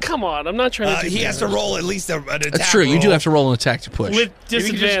 asleep. come on. I'm not trying to do He has to roll at least an attack. That's true. You do roll. have to roll an attack to push. with You can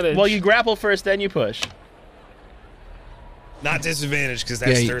just- disadvantage. well, you grapple first, then you push. Not disadvantage because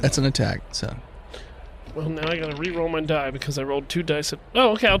that's yeah, third. that's an attack. So Well, now I gotta re-roll my die because I rolled 2 dice. Oh,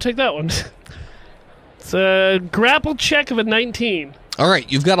 okay, I'll take that one. It's a grapple check of a 19. all right,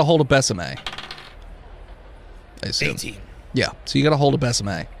 you've got to hold a Besame. I assume. 18. Yeah, so you got to hold a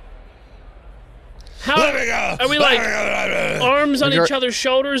Besame. How Let me go. are we like arms on Like our- each other's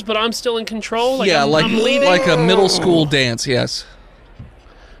shoulders, but I'm still in control? Like yeah, I'm leading? like a middle school dance. Yes.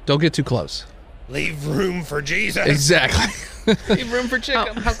 Don't get too close. Leave room for Jesus. Exactly. Leave room for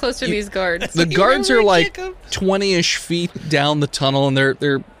chicken. How close are these guards? The guards are like 20-ish feet down the tunnel, and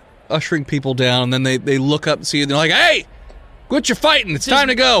they're ushering people down. And then they look up and see you. And they're like, "Hey, quit your fighting! It's time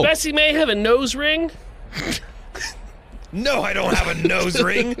to go." Bessie May have a nose ring. No, I don't have a nose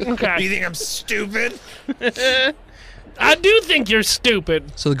ring. Okay. You think I'm stupid? I do think you're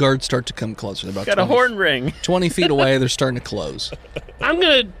stupid. So the guards start to come closer. They're about Got a 20 horn ring. 20 feet away. They're starting to close. I'm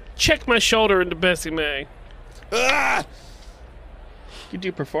gonna check my shoulder into Bessie May. Ah! You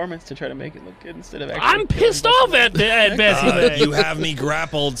do performance to try to make it look good instead of actually. I'm pissed off at Bessie May. You have me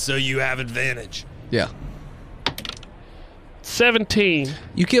grappled, so you have advantage. Yeah. 17.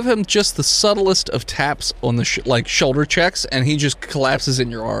 You give him just the subtlest of taps on the shoulder checks, and he just collapses in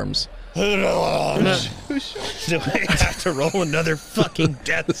your arms. Do I have to roll another fucking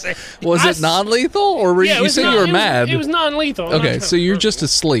death save? Was it non-lethal, or were Yeah, it you was said non- you were it was- mad? It was non-lethal. I'm Okay, not so you're trying- just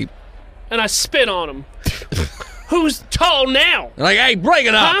asleep. And I spit on him. Who's tall now? Like, hey, break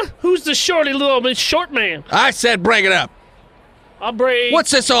it up! Huh? Who's the shorty little bit short man? I said break it up. I'll break.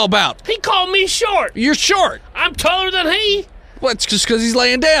 What's this all about? He called me short. You're short. I'm taller than he. Well, it's just because he's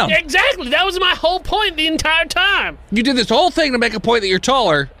laying down. Exactly. That was my whole point the entire time. You did this whole thing to make a point that you're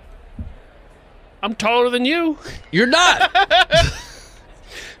taller. I'm taller than you. You're not.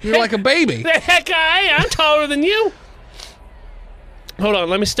 You're like a baby. The heck I am. I'm taller than you. Hold on.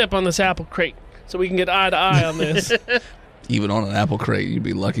 Let me step on this apple crate so we can get eye to eye on this. Even on an apple crate, you'd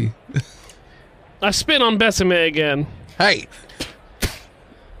be lucky. I spit on Besame again. Hey.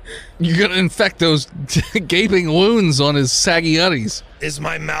 You're going to infect those gaping wounds on his saggy uddies. Is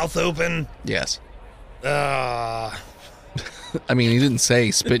my mouth open? Yes. Uh, I mean, he didn't say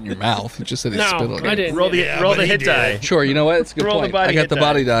spit in your mouth. He just said he No, spit on I you. didn't. Roll the Yeah, roll but the he hit did. die. Sure, you know what? It's a good Roll the point. body I got hit the die.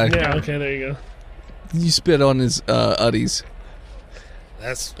 body die. Yeah, okay, there you go. You spit on his uddies.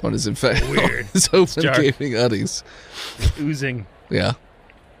 that's On his Weird. on his open Dark. gaping uddies. Oozing. Yeah.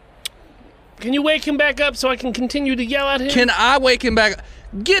 Can you wake him back up so I can continue to yell at him? Can I wake him back?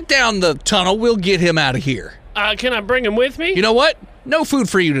 Get down the tunnel. We'll get him out of here. Can I bring him with me? You know what? no food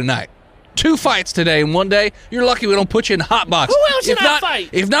for you tonight. 2 fights today in one day. You're lucky we don't put you in the hot box. Who else did I fight?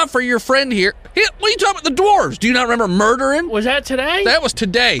 If not for your friend here. What are you talking about? The dwarves. Do you not remember murdering? Was that today? That was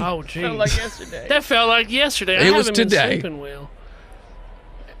today. Oh, jeez. Felt like yesterday. That felt like yesterday. I It was haven't been today. sleeping well.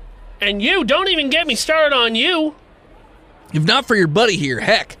 And you, don't even get me started on you. If not for your buddy here,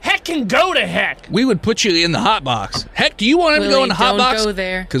 heck, Heck can go to heck. we would put you in the hot box. Heck, do you want him to go Willie, in the hot don't box? go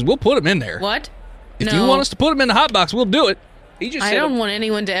there. Because we'll put him in there. What? If no. you want us to put him in the hot box, we'll do it. He just I said don't want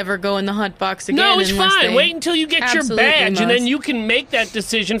anyone to ever go in the hot box again. No, it's unless fine. they Wait until you get your absolutely badge, and then must. you can make that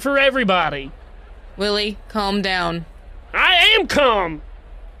decision for everybody. Willie, calm down. I am calm.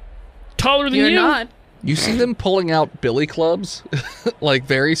 Taller than You're you. not. You see them pulling out billy clubs, like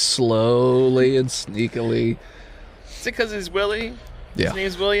very slowly and sneakily. Is it because it's Willie? Yeah. His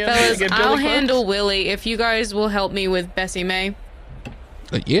name's William. Fellas, You get I'll Billy handle Willie if you guys will help me with Bessie May.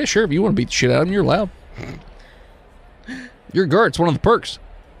 Yeah, sure. If you want to beat the shit out of him, you're allowed. You're a guard. It's one of the perks.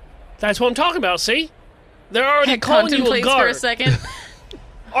 That's what I'm talking about, see? They're already Heck calling you a contemplates for a guard. second.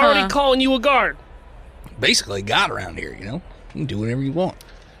 Already Huh. calling you a guard. Basically, God around here, you know? You can do whatever you want.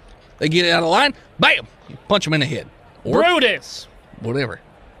 They get out of line, bam! You punch them in the head. Or Brutus. whatever.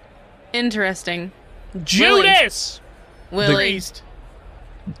 Interesting. Judas. Willie. Priest.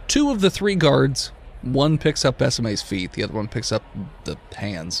 2 of the 3 guards, one picks up Bessame's feet, the other one picks up the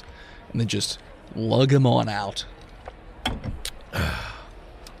hands, and they just lug him on out.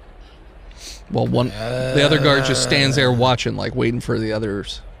 Well, the other guard just stands there watching, like waiting for the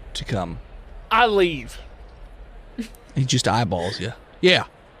others to come. I leave. He just eyeballs you. Yeah,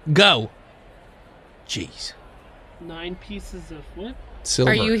 go. Jeez. 9 pieces of what?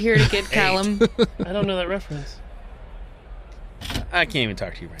 Silver. Are you here to get Callum? I don't know that reference. I can't even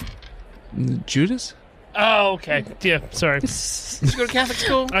talk to you right now. Judas? Oh, okay. Yeah, sorry. Did you go to Catholic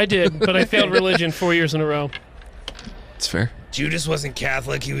school? I did, but I failed religion 4 years in a row. It's fair. Judas wasn't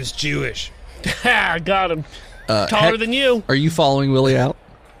Catholic, he was Jewish. Ha! Got him. Taller Heck, than you. are you following Willie out?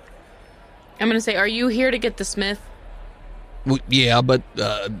 I'm going to say, are you here to get the Smith? Well, yeah, but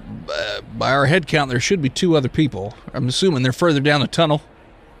by our head count, there should be 2 other people. I'm assuming they're further down the tunnel.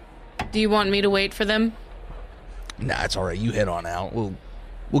 Do you want me to wait for them? Nah, it's all right. You head on out. We'll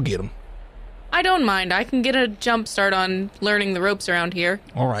get them. I don't mind. I can get a jump start on learning the ropes around here.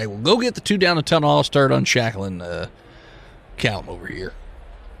 All right, well, go get the 2 down the tunnel. I'll start unshackling Callum over here.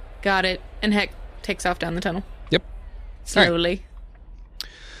 Got it. And Heck takes off down the tunnel. Yep. Slowly.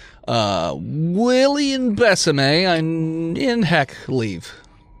 Willie and Bessame and Heck leave.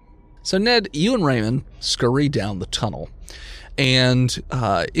 So, Ned, you and Raymond scurry down the tunnel. And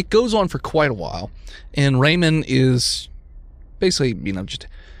it goes on for quite a while. And Raymond is basically, just...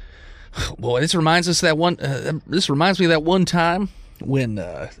 Boy, this reminds us of that one... this reminds me of that one time when,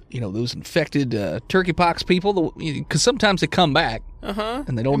 those infected turkey pox people... Because sometimes they come back. Uh-huh.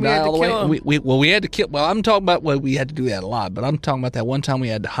 And they don't And we die had to all the way. kill 'em. We had to kill... Well, I'm talking about... Well, we had to do that a lot. But I'm talking about that one time we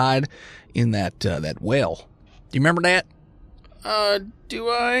had to hide in that well. Do you remember that? Do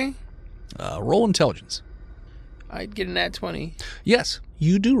I? Roll intelligence. I'd get an at 20. Yes,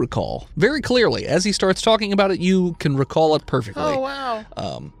 you do recall. Very clearly. As he starts talking about it, you can recall it perfectly. Oh,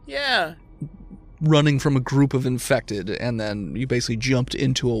 wow. Yeah. Running from a group of infected, and then you basically jumped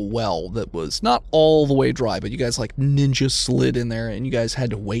into a well that was not all the way dry, but you guys like ninja slid in there, and you guys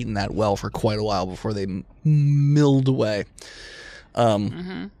had to wait in that well for quite a while before they milled away.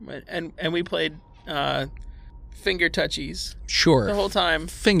 And we played finger touchies Sure. the whole time.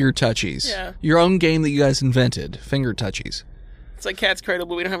 Finger touchies. Yeah. Your own game that you guys invented. Finger touchies. It's like Cat's Cradle,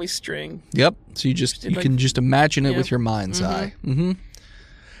 but we don't have any string. Yep. So you can just imagine it Yeah. with your mind's eye. Mm-hmm.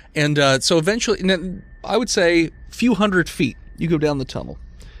 And so eventually, I would say a few hundred feet, you go down the tunnel,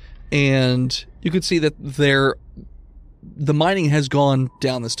 and you could see that the mining has gone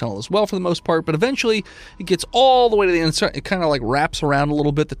down this tunnel as well for the most part, but eventually it gets all the way to the end. It kind of like wraps around a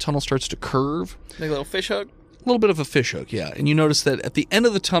little bit. The tunnel starts to curve. Like a little fish hook. A little bit of a fishhook, yeah. And you notice that at the end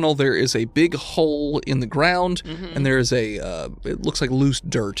of the tunnel, there is a big hole in the ground, and there is it looks like loose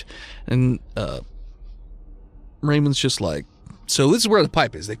dirt. And Raymond's just like, so this is where the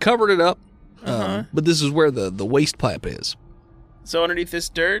pipe is. They covered it up, but this is where the waste pipe is. So underneath this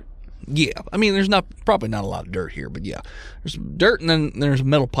dirt, Yeah. I mean, there's probably not a lot of dirt here, but yeah. There's dirt, and then there's a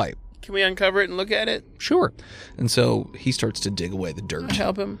metal pipe. can we uncover it and look at it? Sure. And so he starts to dig away the dirt.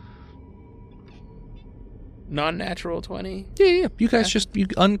 Help him. Non-natural 20. Yeah. You guys you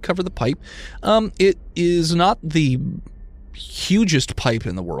uncover the pipe. It is not the hugest pipe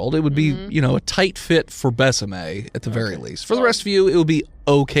in the world. It would be, a tight fit for Bessame at the very least. For the rest of you, it would be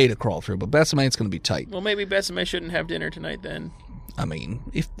okay to crawl through, but Bessame, it's going to be tight. Well, maybe Besame shouldn't have dinner tonight then. I mean,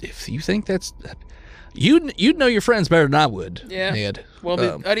 if you think that's... You'd know your friends better than I would, Yeah. Ned. Well,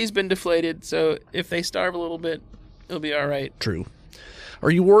 the Uddy's been deflated, so if they starve a little bit, it'll be all right. True.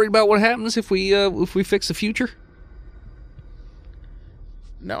 Are you worried about what happens if we fix the future?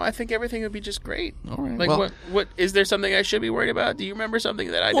 No, I think everything would be just great. All right. Like, well, what is there something I should be worried about? Do you remember something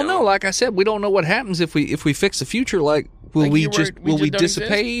that I well, don't? no. Like I said, we don't know what happens if we fix the future. Like, will Like we you were- just we will we just don't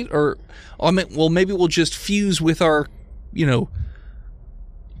dissipate, or I mean, well, maybe we'll just fuse with our,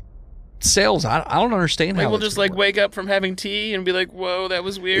 cells. I don't understand Like how we'll it's just gonna like work. wake up from having tea and be like, "Whoa, that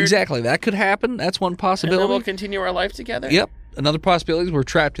was weird." Exactly. That could happen. That's one And possibility. then we'll continue our life together. Yep. Another possibility is we're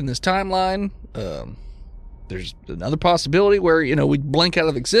trapped in this timeline. There's another possibility where, we blink out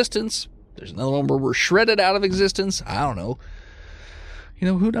of existence. There's another one where we're shredded out of existence. I don't know.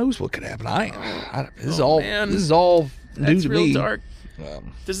 Who knows what could happen? This is all new That's to real me. dark.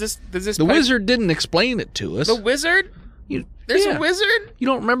 Does this The wizard didn't explain it to us. The wizard? There's Yeah. a wizard? You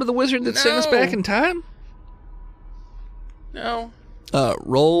don't remember the wizard that sent us back No. in time? No.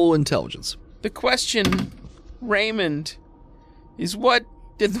 Roll intelligence. The question, Raymond, is what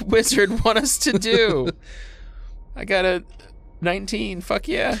did the wizard want us to do? I got a 19. Fuck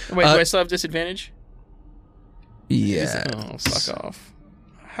yeah. Wait, do I still have disadvantage? Yeah. Oh, fuck off.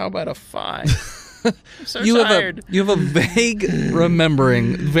 How about a 5? I'm so You tired. have a vague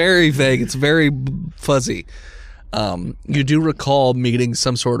remembering, very vague. It's very fuzzy. You do recall meeting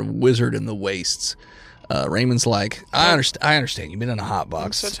some sort of wizard in the wastes. Raymond's like, I understand. You've been in a hot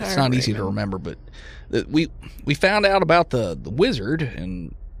box. I'm so tired, It's not easy to Raymond. remember, but we found out about the wizard,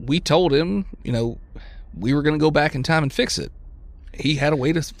 and we told him, we were going to go back in time and fix it. He had a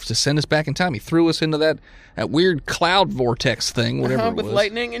way to send us back in time. He threw us into that weird cloud vortex thing, whatever it was. With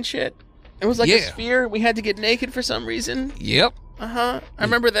lightning and shit. It was like Yeah. a sphere. We had to get naked for some reason. Yep. I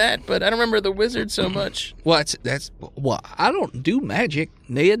remember that, but I don't remember the wizard so much. Well, I don't do magic,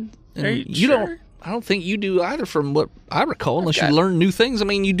 Ned. And Are you don't. sure? I don't think you do either, from what I recall, unless got- you learn new things. I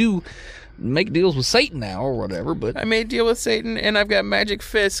mean, you do make deals with Satan now or whatever, but I made a deal with Satan, and I've got magic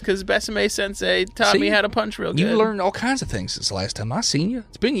fists because Besame Sensei taught me See? how to punch real good. you learned all kinds of things since the last time I seen you.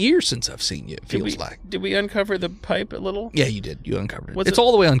 It's been years since I've seen you, it feels like. Did we uncover the pipe a little? Yeah, you did. You uncovered it. What's It's it-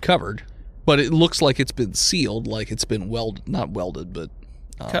 all the way uncovered, but it looks like it's been sealed, like it's been welded, not welded, but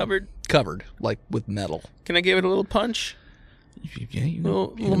covered, like with metal. Can I give it a little punch? Yeah, you Little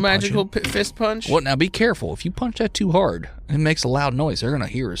can punch magical it. fist punch? Well, now be careful. If you punch that too hard, it makes a loud noise. They're gonna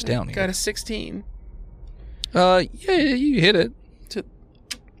hear us down Got here. a 16. Yeah, you hit it.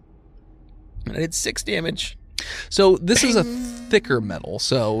 I did 6 damage. So this is a thicker metal,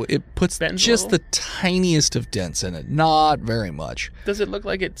 so it puts Bends a just little? the tiniest of dents in it. Not very much. Does it look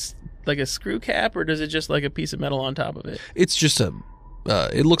like it's like a screw cap, or does it just like a piece of metal on top of it? It's just a.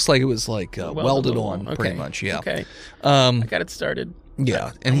 It looks like it was like welded on, Okay. pretty much. Yeah. Okay. I got it started.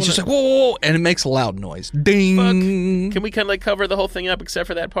 Yeah, and he's just like, whoa, whoa, whoa, and it makes a loud noise. Ding. Can we kind of like cover the whole thing up except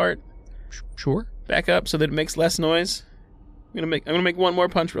for that part? Sure. Back up so that it makes less noise. I'm gonna make one more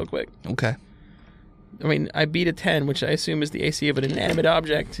punch real quick. Okay. I mean, I beat a 10, which I assume is the AC of an inanimate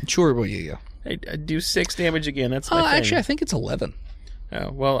object. Sure. Well, yeah. I do 6 damage again. That's my thing. Actually, I think it's 11.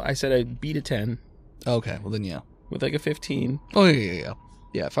 Oh, well, I said I beat a 10 Okay. Well, then yeah. with like a 15. Oh yeah.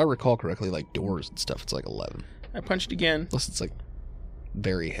 Yeah. If I recall correctly, like doors and stuff, it's like 11. I punched again. Unless it's like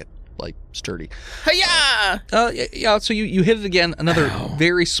very sturdy. Hiya! Yeah. So you hit it again. Another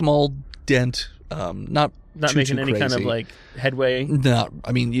very small dent. Not Not too, making too any kind of crazy. like headway. No,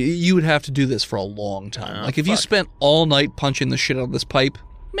 I mean you would have to do this for a long time. Oh, like if you fuck. spent all night punching the shit out of this pipe,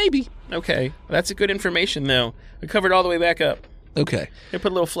 maybe. Okay, that's a good information though. I covered all the way back up. Okay. They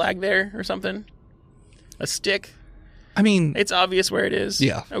put a little flag there or something. A stick. I mean, It's obvious where it is.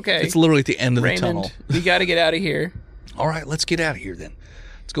 yeah. Okay. It's literally at the end of the Raymond, tunnel. we got to get out of here. All right, let's get out of here then.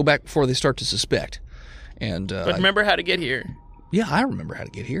 Let's go back before they start to suspect. And But remember how to get here. yeah, I remember how to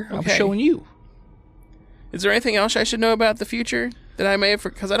get here. I was Okay. showing you. Is there anything else I should know about the future that I may have?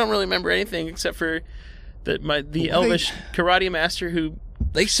 Because I don't really remember anything except for the elvish karate master who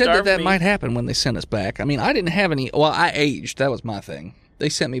They said starved that me. might happen when they sent us back. I mean, I didn't have any. Well, I aged. That was my thing. They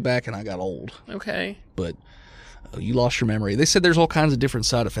sent me back and I got old. Okay. But you lost your memory. They said there's all kinds of different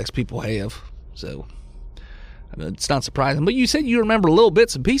side effects people have. So I mean, it's not surprising. But you said you remember little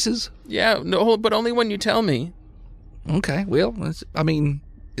bits and pieces. Yeah. No, but only when you tell me. Okay. Well, I mean,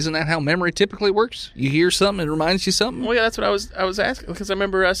 isn't that how memory typically works? You hear something, it reminds you something. Well, yeah, that's what I was asking because I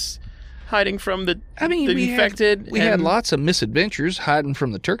remember us hiding from the I mean, the we infected. we had and- lots of misadventures hiding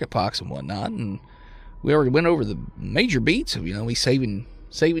from the turkey pox and whatnot, and we already went over the major beats of we saving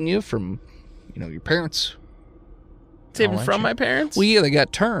you from your parents Saving that from shit. my parents? Well, yeah, they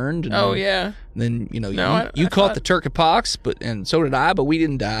got turned. And Oh, then, yeah. Then, you know, No, you I caught thought- the turkey pox, and so did I, but we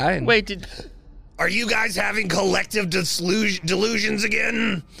didn't die. And Wait, did... Are you guys having collective delusions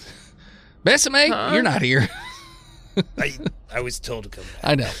again? Besame, you're not here. I was told to come back.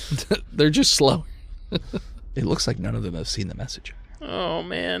 I know. They're just slow. It looks like none of them have seen the message. Oh,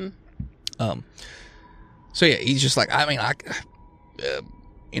 man. So, yeah, he's just like, I mean,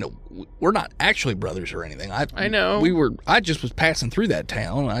 you know, we're not actually brothers or anything. I know. I just was passing through that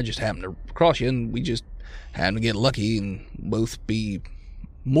town, and I just happened to cross you, and we just happened to get lucky and both be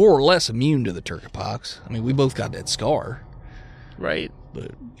more or less immune to the turkey pox. I mean, we both got that scar, Right.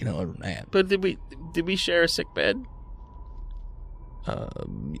 but, you know, other than that. But did we share a sick bed?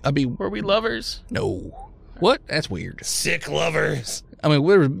 I mean, Were we lovers? no. What? That's weird. Sick lovers. I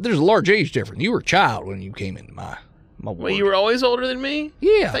mean, there's a large age difference. You were a child when you came into my Wait, ward. you were always older than me? I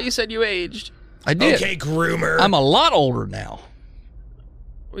Yeah, thought you said you aged. I did. Okay, groomer. I'm a lot older now.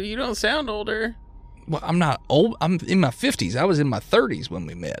 Well, you don't sound older. Well, I'm not old. I'm in my 50s. I was in my 30s when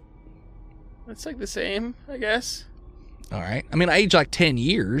we met. That's like the same, I guess. All right. I mean, I aged like 10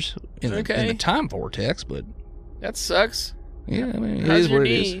 years in Okay. the time vortex, but That sucks. yeah, I mean, it How's is your what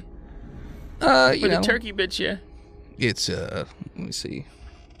it knee? is. You When know, the turkey bit you. it's let me see.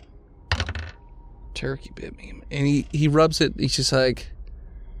 Turkey bit me, and he rubs it. He's like,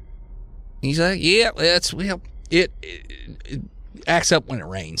 yeah, it acts up when it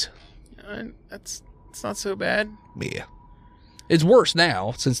rains. It's not so bad. Yeah, it's worse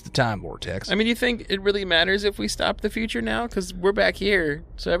now since the time vortex. I mean, do you think it really matters if we stop the future now? Because we're back here,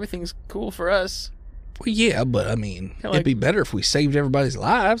 so everything's cool for us. Well, yeah, but I mean, Kinda it'd like- be better if we saved everybody's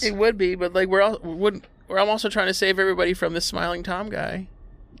lives. It would be, but like I'm also trying to save everybody from this Smiling Tom guy.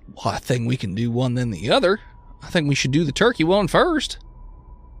 Well, I think we can do one then the other. I think we should do the turkey one first.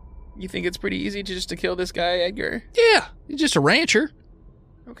 You think it's pretty easy to kill this guy, Edgar? Yeah, he's just a rancher.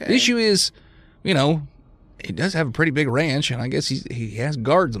 Okay. The issue is, you know, he does have a pretty big ranch, and I guess he has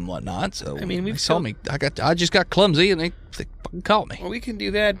guards and whatnot. So I mean, they we've saw killed- me. I just got clumsy, and they fucking caught me. Well, we can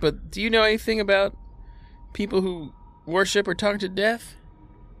do that, but do you know anything about people who worship or talk to death?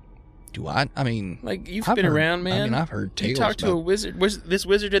 Do I? I mean, Like, you've I've been heard- around, man. I mean, I've heard tales You talked to a about- wizard. Was this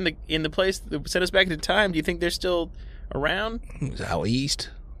wizard in the place that sent us back into time? Do you think they're still around He was out east.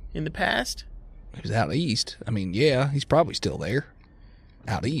 in the past? He was out east. I mean, yeah, he's probably still there.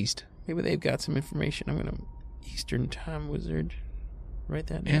 Out east. Maybe they've got some information. I'm gonna Eastern Time Wizard. Write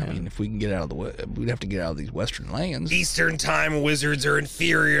that Yeah, down. I mean, if we can get out of the we'd have to get out of these western lands. Eastern time wizards are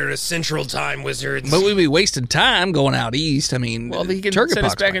inferior to Central time wizards. But we'd be wasting time going out east. I mean, well, he can turkey send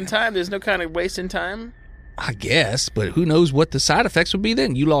us pox back might in time. There's no kind of wasting time. I guess, but who knows what the side effects would be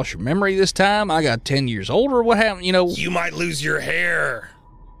then? You lost your memory this time. I got 10 years older. What happened? You know, You might lose your hair.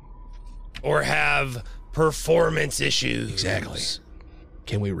 Or have performance issues. exactly.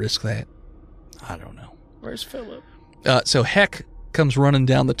 Can we risk that? I don't know. Where's Philip? So Heck comes running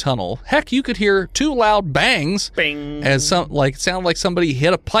down the tunnel. Heck, you could hear two loud bangs Bing. as sound like somebody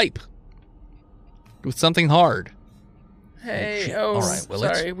hit a pipe with something hard. Hey, shit. oh, All right, well,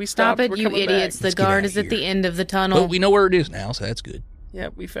 let's- sorry, we Stop stopped. it, We're you coming idiots. back. Let's The get guard out is of at the here. end of the tunnel. But we know where it is now, so that's good.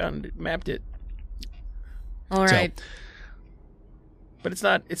 Yep, we found it, mapped it. All So- right. But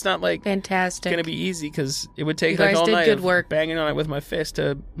it's not like Fantastic. gonna be easy because it would take You like guys all did night good of work. banging on it with my fist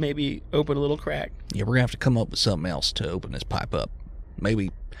to maybe open a little crack. Yeah, we're gonna have to come up with something else to open this pipe up.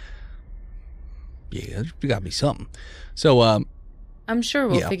 Maybe. Yeah, there's gotta be something. So, I'm sure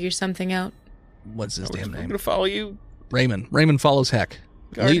we'll Yeah. figure something out. what's his damn We're name? gonna follow you. Raymond. Raymond follows Heck.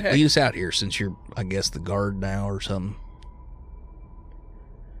 Guard Lead Heck. us out here since you're, I guess, the guard now or something.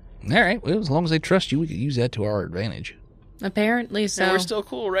 All right. Well, as long as they trust you, we could use that to our advantage. Apparently so. And we're still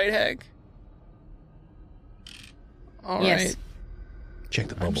cool, right, Hag? All Yes. right. Check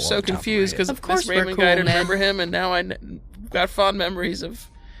the bubble. I'm on so the top of my confused head. because Of course Miss we're Raymond cool, guy didn't Ned. remember him, and now I've got fond memories of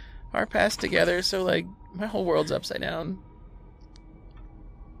our past together. So like my whole world's upside down.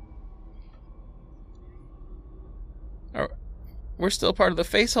 We're still part of the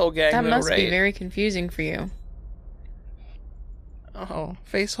Facehole gang, that though, must right? be very confusing for you. Oh,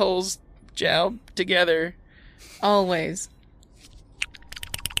 Faceholes jowl together. Always.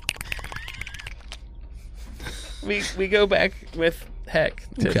 We go back with Heck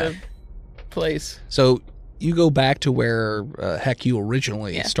to Okay. the place. So you go back to where Heck you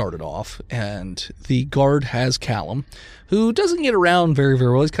originally Yeah. started off, and the guard has Callum, who doesn't get around very,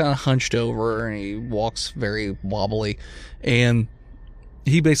 very well. He's kind of hunched over, and he walks very wobbly, and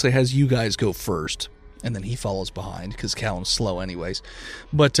he basically has you guys go first, and then he follows behind because Callum's slow anyways.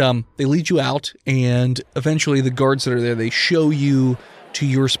 But they lead you out, and eventually the guards that are there, they show you to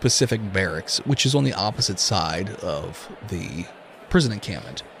your specific barracks, which is on the opposite side of the prison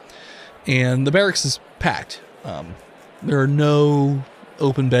encampment. And the barracks is packed. There are no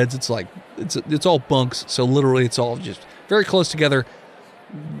open beds. It's all bunks, so literally it's all just very close together.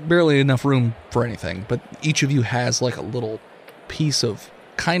 Barely enough room for anything, but each of you has like a little piece of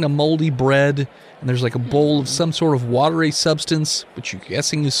kind of moldy bread, and there's like a bowl of some sort of watery substance, which you're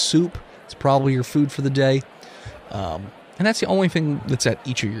guessing is soup. It's probably your food for the day. And that's the only thing that's at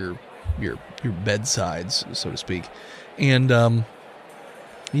each of your bedsides, so to speak. And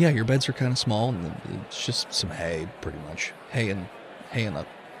yeah, your beds are kind of small, and it's just some hay, pretty much. Hay and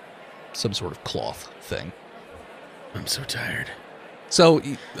some sort of cloth thing. I'm so tired. So,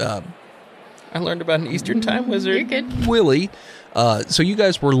 I learned about an Eastern Time wizard. You're good. Willie, so you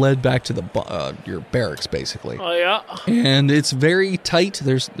guys were led back to your barracks, basically. Oh, yeah. And it's very tight.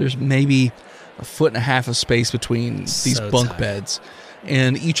 There's maybe a foot and a half of space between these bunk beds.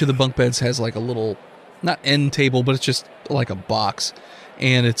 And each of the bunk beds has like a little, not end table, but it's just like a box.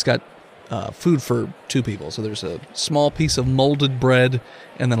 And it's got food for 2 people. So there's a small piece of molded bread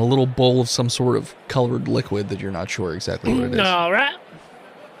and then a little bowl of some sort of colored liquid that you're not sure exactly what it is. All right.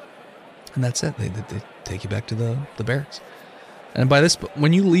 And that's it. They take you back to the barracks. And by this,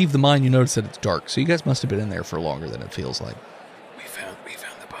 when you leave the mine, you notice that it's dark. So you guys must have been in there for longer than it feels like. We found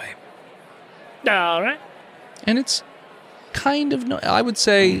the pipe. All right. And it's kind of, I would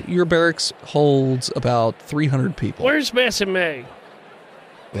say your barracks holds about 300 people. Where's Bessie May?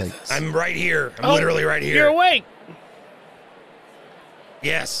 Like, I'm right here. I'm literally right here. You're awake.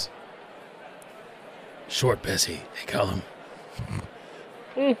 Yes. Short Bessie, they call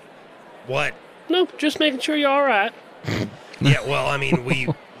him. What? No, just making sure you're all right. Yeah, well, I mean,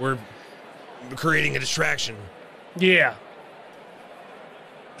 we're creating a distraction. Yeah.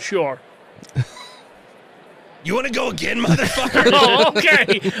 Sure. You want to go again, motherfucker? Oh, okay.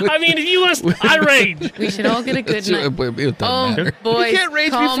 I mean, if you want I rage. We should all get a good night. it doesn't matter. Boys, You can't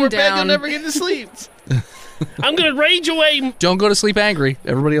rage calm before bed, you'll down. never get to sleep. I'm going to rage away. Don't go to sleep angry.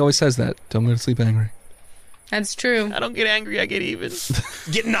 Everybody always says that. Don't go to sleep angry. That's true. I don't get angry, I get even.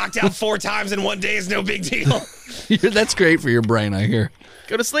 Getting knocked out 4 times in one day is no big deal. That's great for your brain, I hear.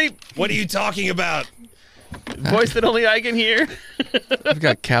 Go to sleep. What are you talking about? Voice that only I can hear. I've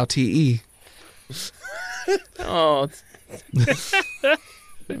got cow TE. Oh,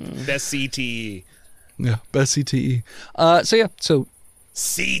 Best CTE. Yeah, best CTE. So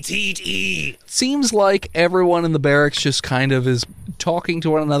CTE. seems like everyone in the barracks just kind of is talking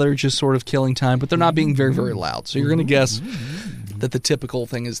to one another, just sort of killing time, but they're not being very, very loud. So you're going to guess that the typical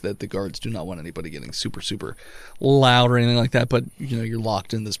thing is that the guards do not want anybody getting super, super loud or anything like that. But, you're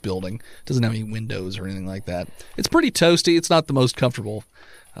locked in this building. It doesn't have any windows or anything like that. It's pretty toasty. It's not the most comfortable.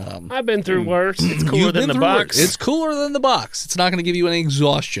 I've been through worse. it's cooler You've than been the through box. it. It's cooler than the box. It's not going to give you any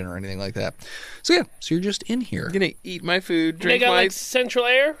exhaustion or anything like that. So you're just in here. I'm gonna eat my food, They drink got my like central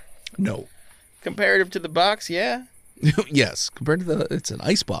air? No. comparative to the box. Yeah, Yes, compared to it's an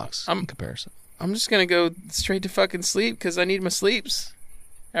ice box in comparison. I'm just gonna go straight to fucking sleep because I need my sleeps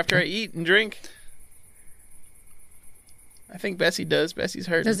after I eat and drink. I think Bessie does. Bessie's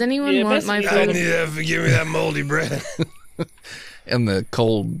hurt. Does anyone Yeah, want Bessie my needs I food? need to give me that moldy bread. And the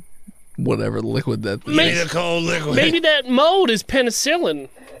cold, whatever liquid that. Give me the cold liquid. Maybe that mold is penicillin.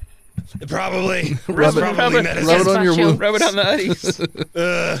 Probably. Rub it- Probably medicine. Rub it on your wound. Rub it on the uddies.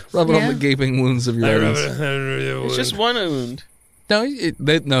 Rub it on Yeah. the gaping wounds of your I rub uddies. it. It's just one wound.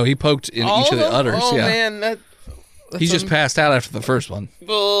 No, he poked in each of the them? udders. Oh yeah, man, that's he just passed out after the first one.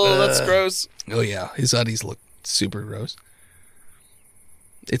 Oh, that's gross. Oh yeah, his uddies look super gross.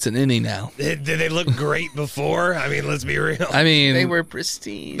 It's an innie now. Did they look great before? I mean, let's be real. I mean, They were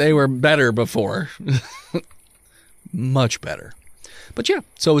pristine. they were better before, much better. But yeah,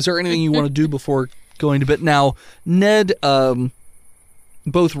 so is there anything you want to do before going to bed? Now, Ned,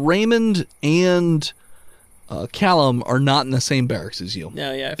 both Raymond and Callum are not in the same barracks as you.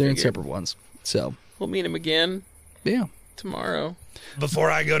 No, yeah, I They're in figured. separate ones. So We'll meet him again yeah, tomorrow. Before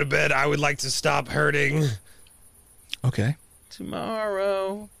I go to bed, I would like to stop hurting. okay.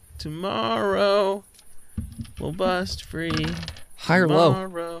 Tomorrow, we'll bust free. High or low?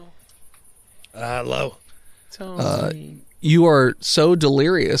 Tomorrow, Low. Tony. You are so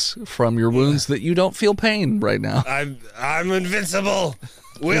delirious from your wounds that you don't feel pain right now. I'm invincible.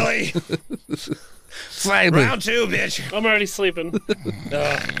 Willie. Finally. Round 2, bitch. I'm already sleeping.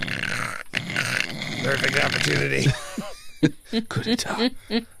 Perfect opportunity. Could he die?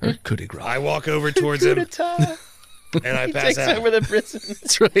 Or could he cry? I walk over towards him and I He pass takes out. over the prison.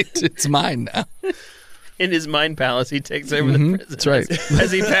 That's right. It's mine now. In his mind palace, he takes over the prison. That's right.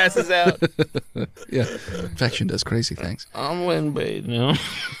 As he passes out. Yeah. Infection does crazy things. I'm Windbait. No.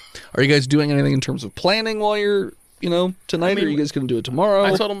 Are you guys doing anything in terms of planning while you're, tonight? Or are you guys going to do it tomorrow?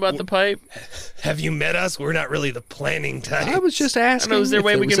 I told him about the pipe. Have you met us? We're not really the planning type. I was just asking. Is there a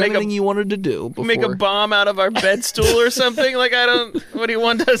way we can make anything you wanted to do before. Make a bomb out of our bed stool or something? What do you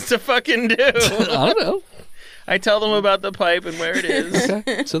want us to fucking do? I don't know. I tell them about the pipe and where it is.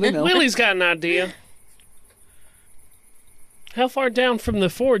 Okay, so they know. Willie's got an idea. How far down from the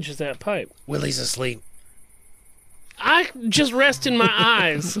forge is that pipe? Willie's asleep. I just rest in my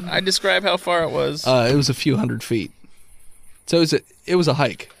eyes. I describe how far it was. It was a few hundred feet. So it was a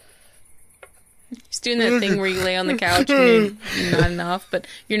hike. He's doing that thing where you lay on the couch and you're not enough, but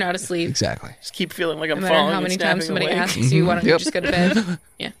you're not asleep. Exactly. Just keep feeling like I'm No matter falling. how many and times snapping somebody awake. asks you, why don't you just go to bed?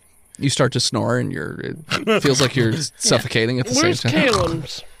 Yeah. You start to snore and it feels like you're suffocating at the Where's same time.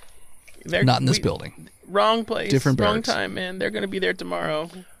 Caleb's? Not in this building. Wrong place. Different wrong barracks. time, man. They're going to be there tomorrow.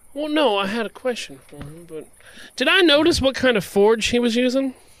 Well, no, I had a question for him, but did I notice what kind of forge he was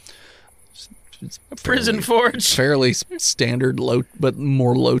using? A prison forge. Fairly standard, but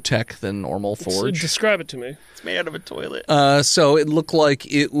more low tech than normal forge. Describe it to me. It's made out of a toilet. So it looked like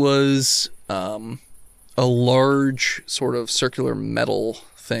it was a large sort of circular metal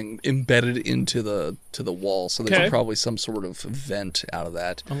thing embedded into the wall. So there's Okay. probably some sort of vent out of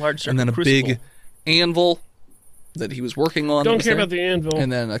that. A large and then a crucible. big anvil that he was working on. Don't care about the anvil.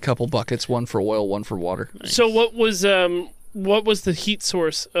 And then a couple buckets, one for oil, one for water. So what was the heat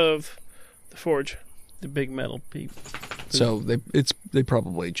source of the forge? The big metal pipe. So they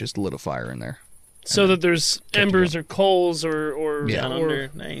probably just lit a fire in there. So that there's embers or coals or Yeah. Down or under.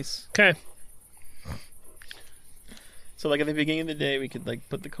 Nice. okay. So like at the beginning of the day, we could like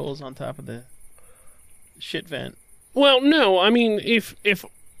put the coals on top of the shit vent. Well, no, I mean if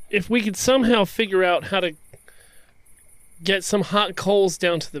we could somehow figure out how to get some hot coals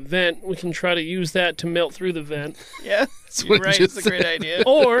down to the vent, we can try to use that to melt through the vent. Yeah, what you're you right. just It's a great idea.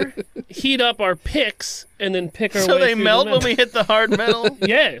 Or heat up our picks and then pick our So way they through melt the when vent. we hit the hard metal.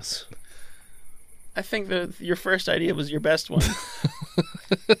 Yes. I think your first idea was your best one.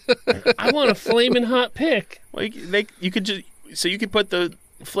 I want a flaming hot pick. Well, you could put the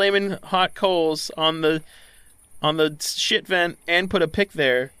flaming hot coals on the shit vent and put a pick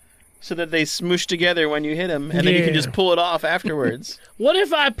there, so that they smoosh together when you hit them, and then you can Yeah. just pull it off afterwards. What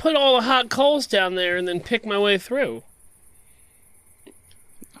if I put all the hot coals down there and then pick my way through?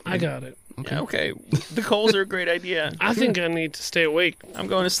 I got it. Okay, the coals are a great idea. I think I need to stay awake. I'm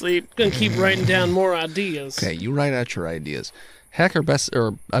going to sleep. I'm gonna keep writing down more ideas. Okay, you write out your ideas. Heck, I'm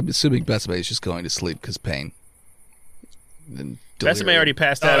assuming Besame is just going to sleep because pain. Besame already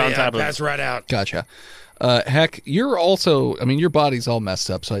passed out on top of pass it. right out. Gotcha. Heck, you're also, your body's all messed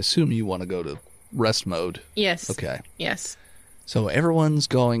up, so I assume you want to go to rest mode. Yes. Okay. Yes. So everyone's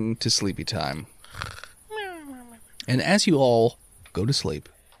going to sleepy time. And as you all go to sleep,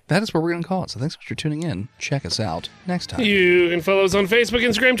 that is where we're going to call it. So thanks for tuning in. Check us out next time. You can follow us on Facebook,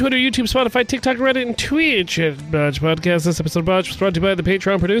 Instagram, Twitter, YouTube, Spotify, TikTok, Reddit, and Twitch at Botch Podcast. This episode of Botch was brought to you by the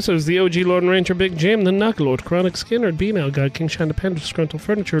Patreon producers, the OG Lord and Ranger Big Jim, the Knuck Lord, Chronic Skinner, B-Mail God, King Shine Panda, Scruntle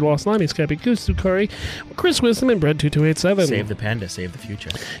Furniture, Lost Limey, Scabby Goose, Sukari, Chris Wisdom, and Bread2287. Save the panda, save the future.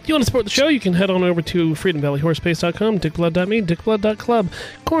 If you want to support the show, you can head on over to freedomvalleyhorsepace.com, dickblood.me, dickblood.club,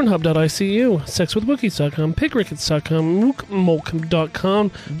 cornhub.icu, sexwithwookies.com, pigrickets.com,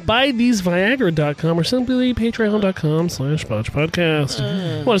 mookmolk.com, buytheseviagra.com, or simply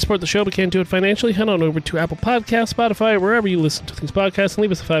patreon.com/botchpodcast. Want to support the show but can't do it financially? Head on over to Apple Podcasts, Spotify, wherever you listen to these podcasts, and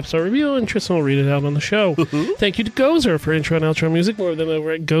leave us a 5-star review, and Tristan will read it out on the show. Thank you to Gozer for intro and outro music. More of them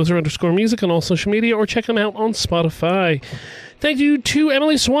over at Gozer_music on all social media, or check them out on Spotify. Thank you to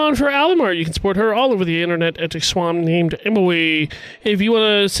Emily Swan for album art. You can support her all over the internet at a swan named Emily. If you want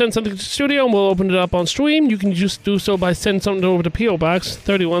to send something to the studio and we'll open it up on stream, you can just do so by sending something over to P.O. Box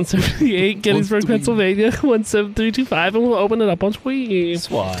 3178, Gettysburg, Pennsylvania, 17325, and we'll open it up on stream.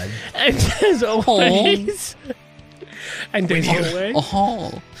 Swad. And as always... When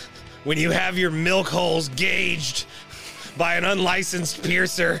you have your milk holes gauged by an unlicensed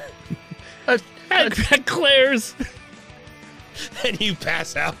piercer at Claire's... and you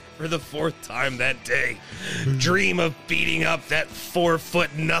pass out for the 4th time that day, dream of beating up that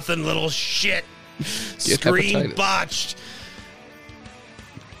 4-foot nothing little shit. Scream hepatitis. botched.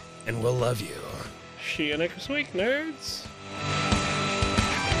 And we'll love you. See you next week, nerds.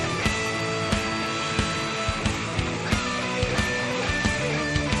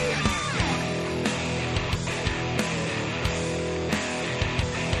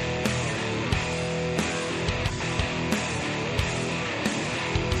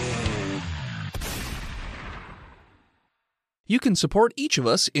 You can support each of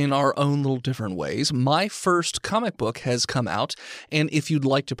us in our own little different ways. My first comic book has come out, and if you'd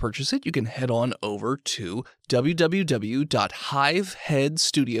like to purchase it, you can head on over to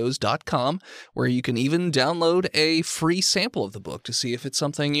www.hiveheadstudios.com, where you can even download a free sample of the book to see if it's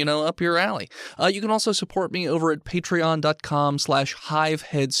something, up your alley. You can also support me over at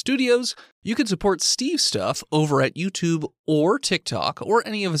patreon.com/hiveheadstudios. You can support Steve's stuff over at YouTube or TikTok or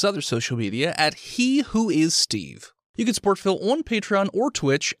any of his other social media at He Who Is Steve. You can support Phil on Patreon or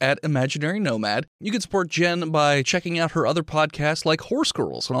Twitch at Imaginary Nomad. You can support Jen by checking out her other podcasts like Horse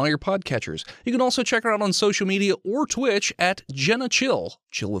Girls on all your podcatchers. You can also check her out on social media or Twitch at Jenna Chill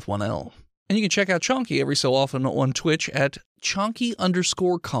with one L. And you can check out Chonky every so often on Twitch at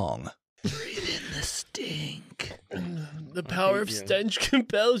Chonky_Kong. Breathe in the stink. The power of stench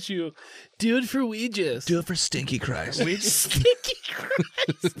compels you. Do it for Ouija's. Do it for Stinky Christ. Stinky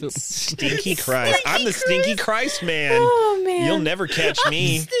Christ. Stinky Christ. I'm the Stinky Christ man. Oh, man. You'll never catch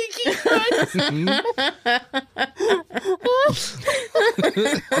me. Stinky Christ.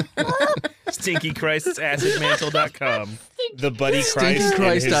 Stinky Christ's acidmantle.com. The Buddy Christ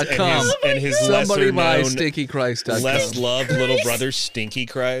StinkyChrist.com. and his Somebody buy lesser-known, StinkyChrist.com. less loved little brother, Stinky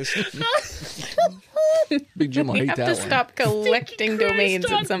Christ. Big Jim will We hate have that to one. stop collecting domains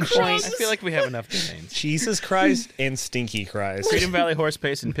at some point. I feel like we have enough domains. Jesus Christ and Stinky Christ. Freedom Valley, Horse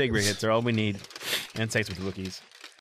Pace, and Pig Rickets are all we need. And sex with Wookiees.